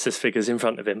the census figures in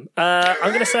front of him. I'm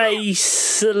going to say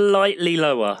slightly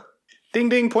lower. Ding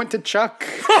ding, point to Chuck.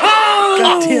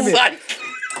 God damn it. Like,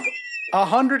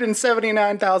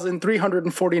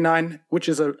 179,349, which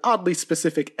is an oddly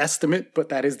specific estimate, but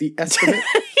that is the estimate.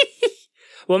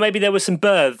 Well, maybe there were some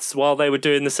births while they were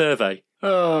doing the survey.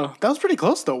 That was pretty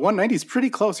close, though. 190 is pretty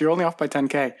close. You're only off by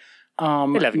 10K.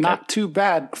 11K. Not too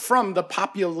bad. From the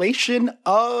population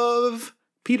of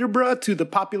Peterborough to the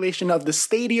population of the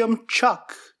stadium,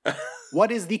 Chuck,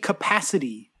 what is the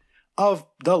capacity of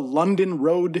the London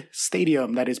Road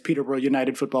Stadium, that is Peterborough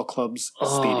United Football Club's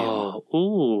stadium?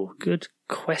 Oh, good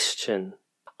question.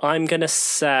 I'm going to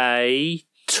say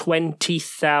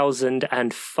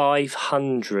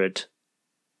 20,500.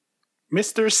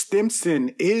 Mr.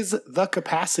 Stimson, is the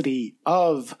capacity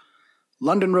of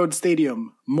London Road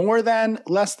Stadium more than,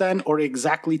 less than, or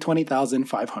exactly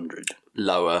 20,500?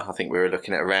 lower. I think we were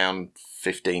looking at around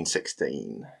 15,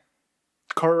 16.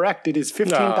 Correct. It is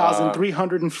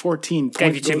 15,314.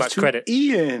 Gave you too much credit.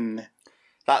 Ian.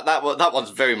 That one's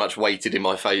very much weighted in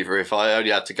my favour. If I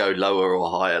only had to go lower or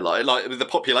higher, like with the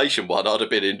population one, I'd have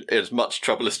been in as much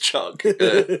trouble as Chuck.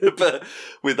 But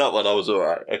with that one, I was all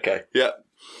right. Okay, yeah.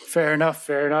 Fair enough.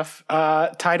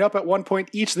 Tied up at 1 point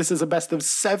each. This is a best of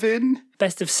 7.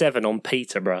 Best of 7 on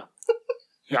Peterborough.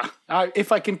 Yeah.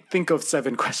 If I can think of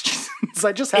 7 questions.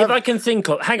 I just have If I can think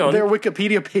of... Hang on. their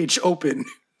Wikipedia page open.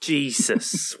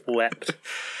 Jesus wept.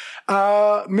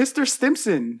 Mr.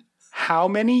 Stimson, how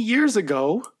many years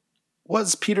ago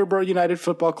was Peterborough United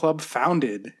Football Club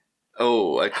founded?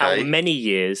 Oh, okay. How many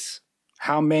years?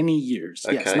 How many years?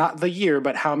 Okay. Yes, not the year,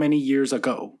 but how many years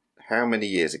ago? How many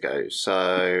years ago?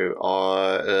 So,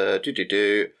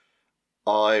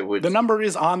 I would... The number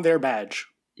is on their badge.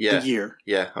 Yeah. The year.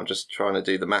 Yeah, I'm just trying to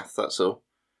do the math, that's all,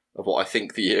 of what I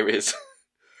think the year is.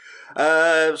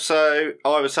 So,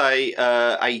 I would say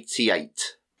 88.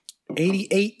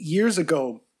 88 years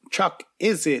ago. Chuck,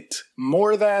 is it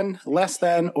more than, less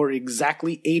than, or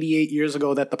exactly 88 years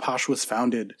ago that the Posh was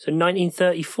founded? So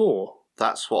 1934.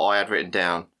 That's what I had written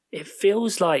down. It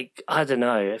feels like, I don't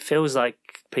know, it feels like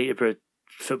Peterborough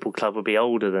Football Club would be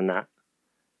older than that.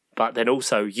 But then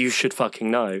also, you should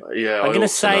fucking know. Yeah, I'm going to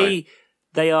say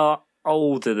they are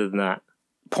older than that.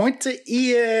 Point to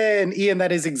Ian. Ian,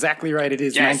 that is exactly right. It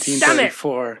is Yes,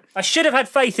 1934. I should have had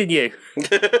faith in you. Yeah,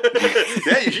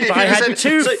 But I had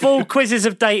two full quizzes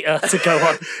of data to go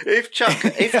on. If Chuck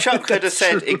had have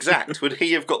said exact, would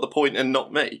he have got the point and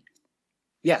not me?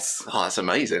 Yes, Oh, that's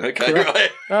amazing. Okay, Correct. right.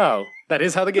 Oh. that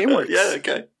is how the game works. Yeah,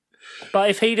 okay. But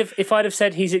if I'd have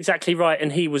said he's exactly right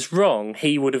and he was wrong,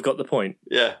 he would have got the point.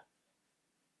 Yeah.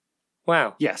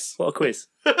 Wow. Yes. What a quiz.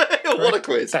 What a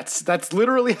quiz. That's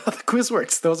literally how the quiz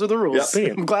works. Those are the rules.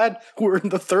 Yep. I'm glad we're in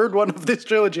the third one of this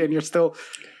trilogy and you're still...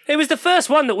 It was the first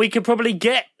one that we could probably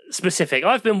get specific.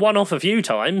 I've been one off a few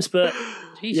times, but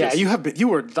Jesus. Yeah, you have been. You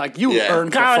were like you Yeah.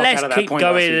 earned the Oh, fuck let's out of that keep point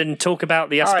last going week. and talk about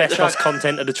the All right, asbestos Chuck.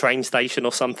 content of the train station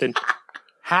or something.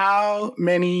 How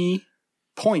many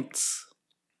points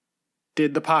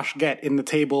did the Posh get in the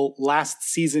table last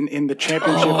season in the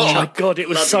championship? Oh my Chuck? god, it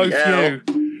was so Bloody hell.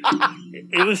 few.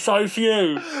 It was so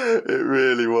few. It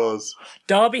really was.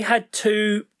 Derby had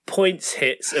 2 points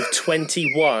hits of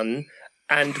 21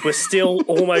 and were still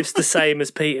almost the same as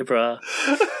Peterborough.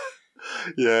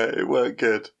 Yeah, it weren't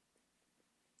good.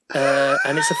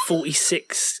 And it's a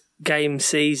 46 game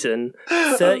season.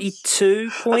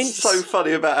 32 points. That's so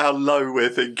funny about how low we're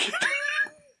thinking.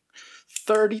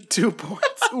 32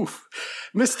 points. Oof.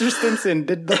 Mr. Stimson,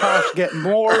 did the Posh get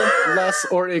more, less,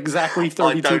 or exactly 32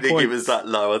 I points? don't think it was that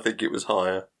low. I think it was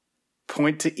higher.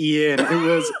 Point to Ian. It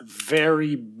was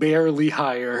very barely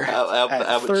higher How at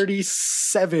much?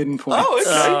 37 points. Oh,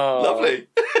 okay. Oh. Lovely.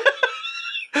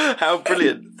 How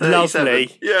brilliant. 37.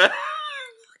 Lovely. Yeah.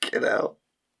 Get out.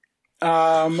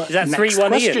 Is that next 3-1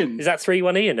 question. Ian? Is that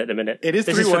 3-1 Ian at the minute? It is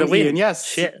This 3-1 for the win. Ian, yes.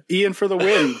 Shit. Ian for the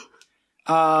win.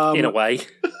 In a way.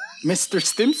 Mr.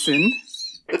 Stimson,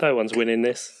 No one's winning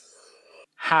this.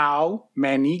 how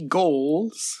many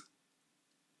goals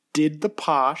did the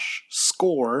Posh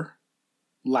score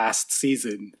last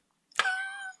season?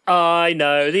 I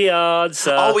know the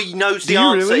answer. Oh, he knows the you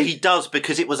answer. really? He does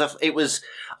because it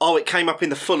came up in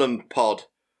the Fulham pod.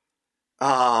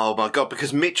 Oh my god,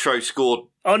 because Mitro scored.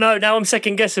 Oh no, now I'm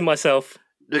second guessing myself.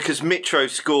 Because Mitro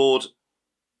scored.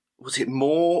 Was it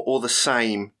more or the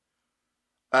same?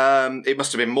 It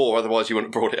must have been more, otherwise you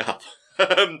wouldn't have brought it up.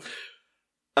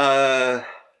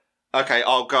 Okay,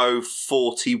 I'll go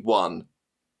 41.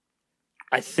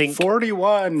 I think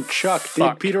 41. Chuck,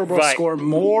 Fuck, did Peterborough right. score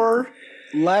more,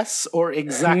 less, or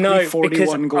exactly no, 41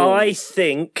 because goals? I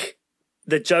think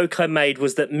the joke I made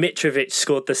was that Mitrovic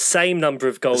scored the same number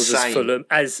of goals The as same. Fulham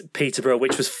as Peterborough,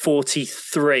 which was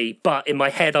 43. But in my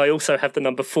head, I also have the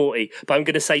number 40. But I'm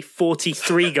going to say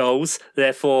 43 goals,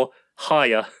 therefore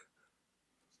higher.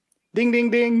 Ding, ding,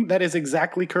 ding. That is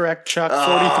exactly correct, Chuck.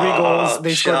 43 goals.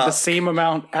 They scored the Chuck. same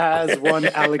amount as one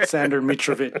Alexander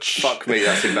Mitrovic. Fuck me,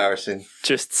 that's embarrassing.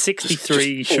 Just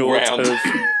 63 Just all short round. of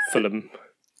Fulham.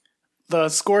 The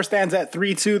score stands at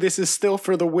 3-2. This is still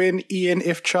for the win. Ian,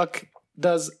 if Chuck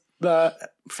does the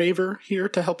favor here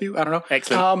to help you, I don't know.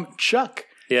 Excellent. Chuck,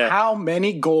 Yeah. how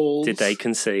many goals Did they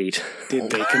concede? did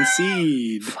they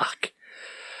concede? Fuck.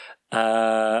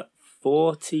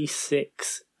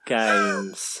 46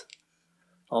 games.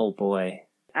 Oh boy.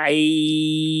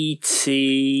 80.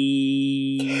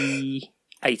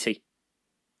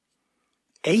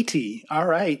 80. All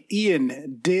right.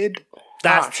 Ian, did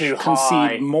That's Posh too high.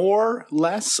 concede more,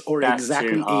 less, or That's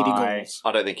exactly too 80 high. goals?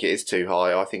 I don't think it is too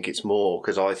high. I think it's more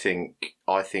because I think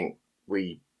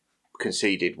we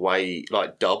conceded way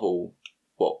like double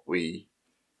what we.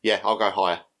 Yeah, I'll go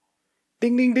higher.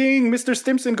 Ding, ding, ding. Mr.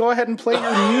 Stimson, go ahead and play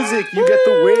your music. You get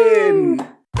the win.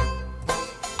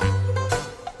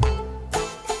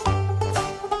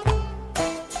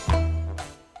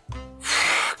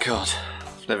 God,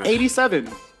 I've never. 87.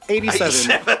 87.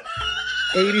 87.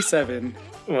 87.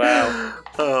 Wow.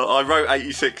 I wrote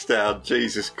 86 down.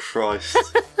 Jesus Christ.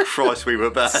 Christ, we were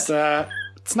bad.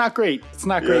 It's not great. It's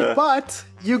not great. Yeah. But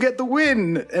you get the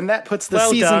win. And that puts the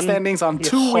Well season done, standings on you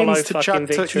 2 hollow wins to fucking Chuck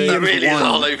to victory. It Ian's really is a 1.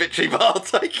 hollow victory, but I'll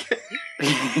take it.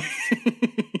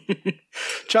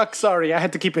 Chuck, sorry, I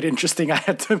had to keep it interesting. I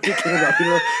had to make it about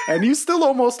hero, and you still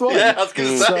almost won. Yeah, I was going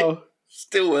to say.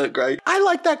 Still weren't great. I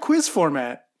like that quiz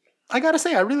format. I gotta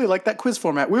say, I really like that quiz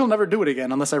format. We'll never do it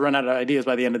again unless I run out of ideas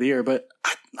by the end of the year, but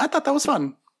I thought that was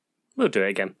fun. We'll do it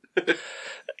again. I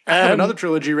have another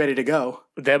trilogy ready to go.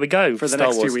 There we go. For the Star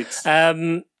next Wars. 2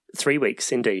 weeks. 3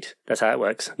 weeks, indeed. That's how it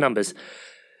works. Numbers.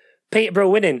 Peterborough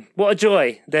winning. What a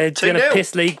joy. They're going to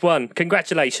piss League One.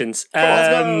 Congratulations. Let's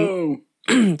go.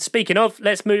 Speaking of,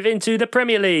 let's move into the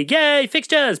Premier League. Yay,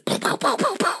 fixtures.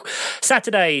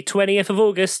 Saturday, 20th of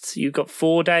August. You've got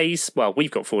 4 days. Well, we've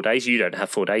got 4 days. You don't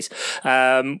have 4 days.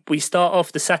 We start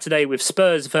off the Saturday with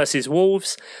Spurs versus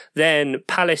Wolves. Then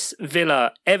Palace,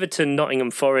 Villa, Everton, Nottingham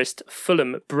Forest,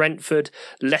 Fulham, Brentford,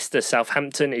 Leicester,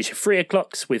 Southampton is your 3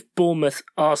 o'clocks with Bournemouth,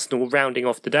 Arsenal rounding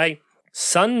off the day.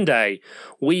 Sunday,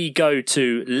 we go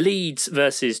to Leeds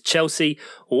versus Chelsea,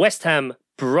 West Ham,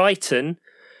 Brighton.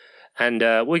 And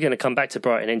we're going to come back to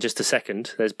Brighton in just a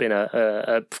second. There's been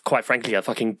a quite frankly, a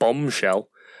fucking bombshell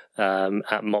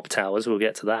at Mop Towers. We'll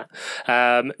get to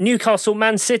that. Newcastle,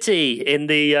 Man City in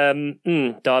the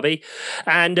derby.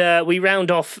 And we round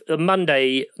off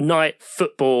Monday night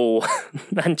football.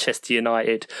 Manchester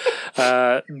United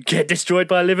get destroyed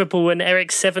by Liverpool when Eric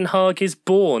Sevenhage is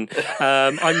born.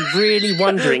 I'm really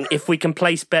wondering if we can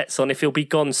place bets on if he'll be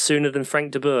gone sooner than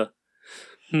Frank de Boer.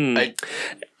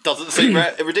 Doesn't seem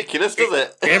ridiculous, does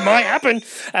it? It might happen.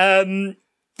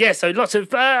 So lots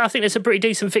of, I think there's some pretty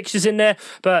decent fixtures in there.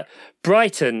 But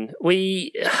Brighton,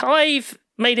 I've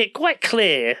made it quite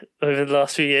clear over the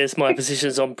last few years my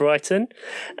positions on Brighton.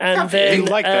 And then you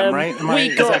like them, right?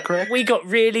 Is that correct? We got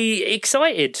really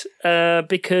excited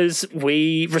because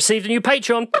we received a new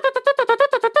Patreon.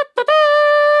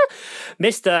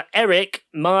 Mr. Eric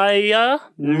Meyer,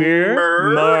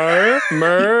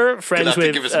 friends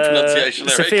with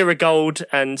Sophia Gold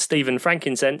and Stephen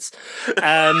Frankincense.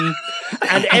 And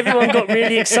everyone got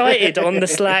really excited on the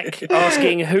Slack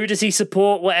asking who does he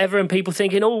support, whatever, and people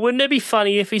thinking, oh, wouldn't it be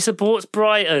funny if he supports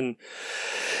Brighton?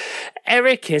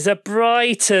 Eric is a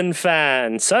Brighton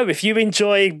fan. So if you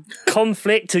enjoy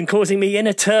conflict and causing me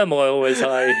inner turmoil as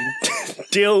I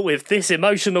deal with this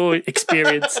emotional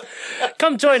experience,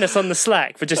 come join us on the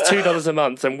Slack for just $2 a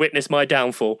month and witness my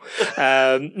downfall.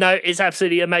 No, it's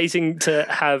absolutely amazing to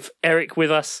have Eric with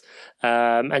us.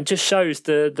 And just shows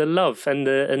the love and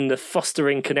the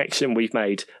fostering connection we've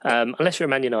made. Unless you're a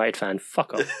Man United fan,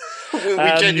 fuck off. We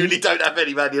genuinely don't have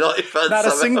any Man United fans. Not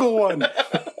a single one.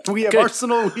 We have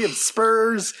Arsenal, we have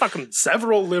Spurs,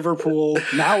 several Liverpool,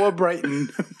 now a Brighton,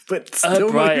 but still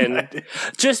Brighton.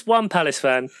 Just one Palace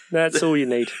fan. That's all you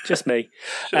need. Just me.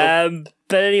 Sure.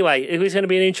 But anyway, it was going to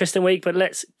be an interesting week, but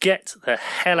let's get the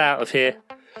hell out of here.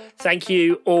 Thank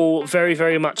you all very,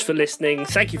 very much for listening.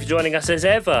 Thank you for joining us as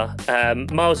ever.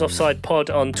 Miles Offside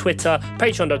Pod on Twitter,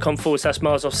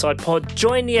 patreon.com/Miles Offside Pod.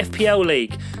 Join the FPL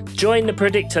League. Join the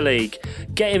Predictor League.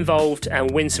 Get involved and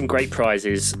win some great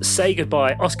prizes. Say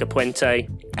goodbye, Oscar Puente.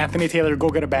 Anthony Taylor, go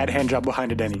get a bad hand job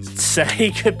behind a Denny's.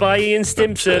 Say goodbye, Ian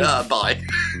Stimpson. Bye.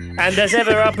 And as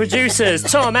ever, our producers,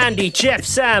 Tom, Andy, Jeff,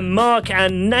 Sam, Mark,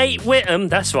 and Nate Whittam.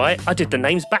 That's right, I did the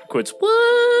names backwards.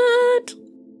 What?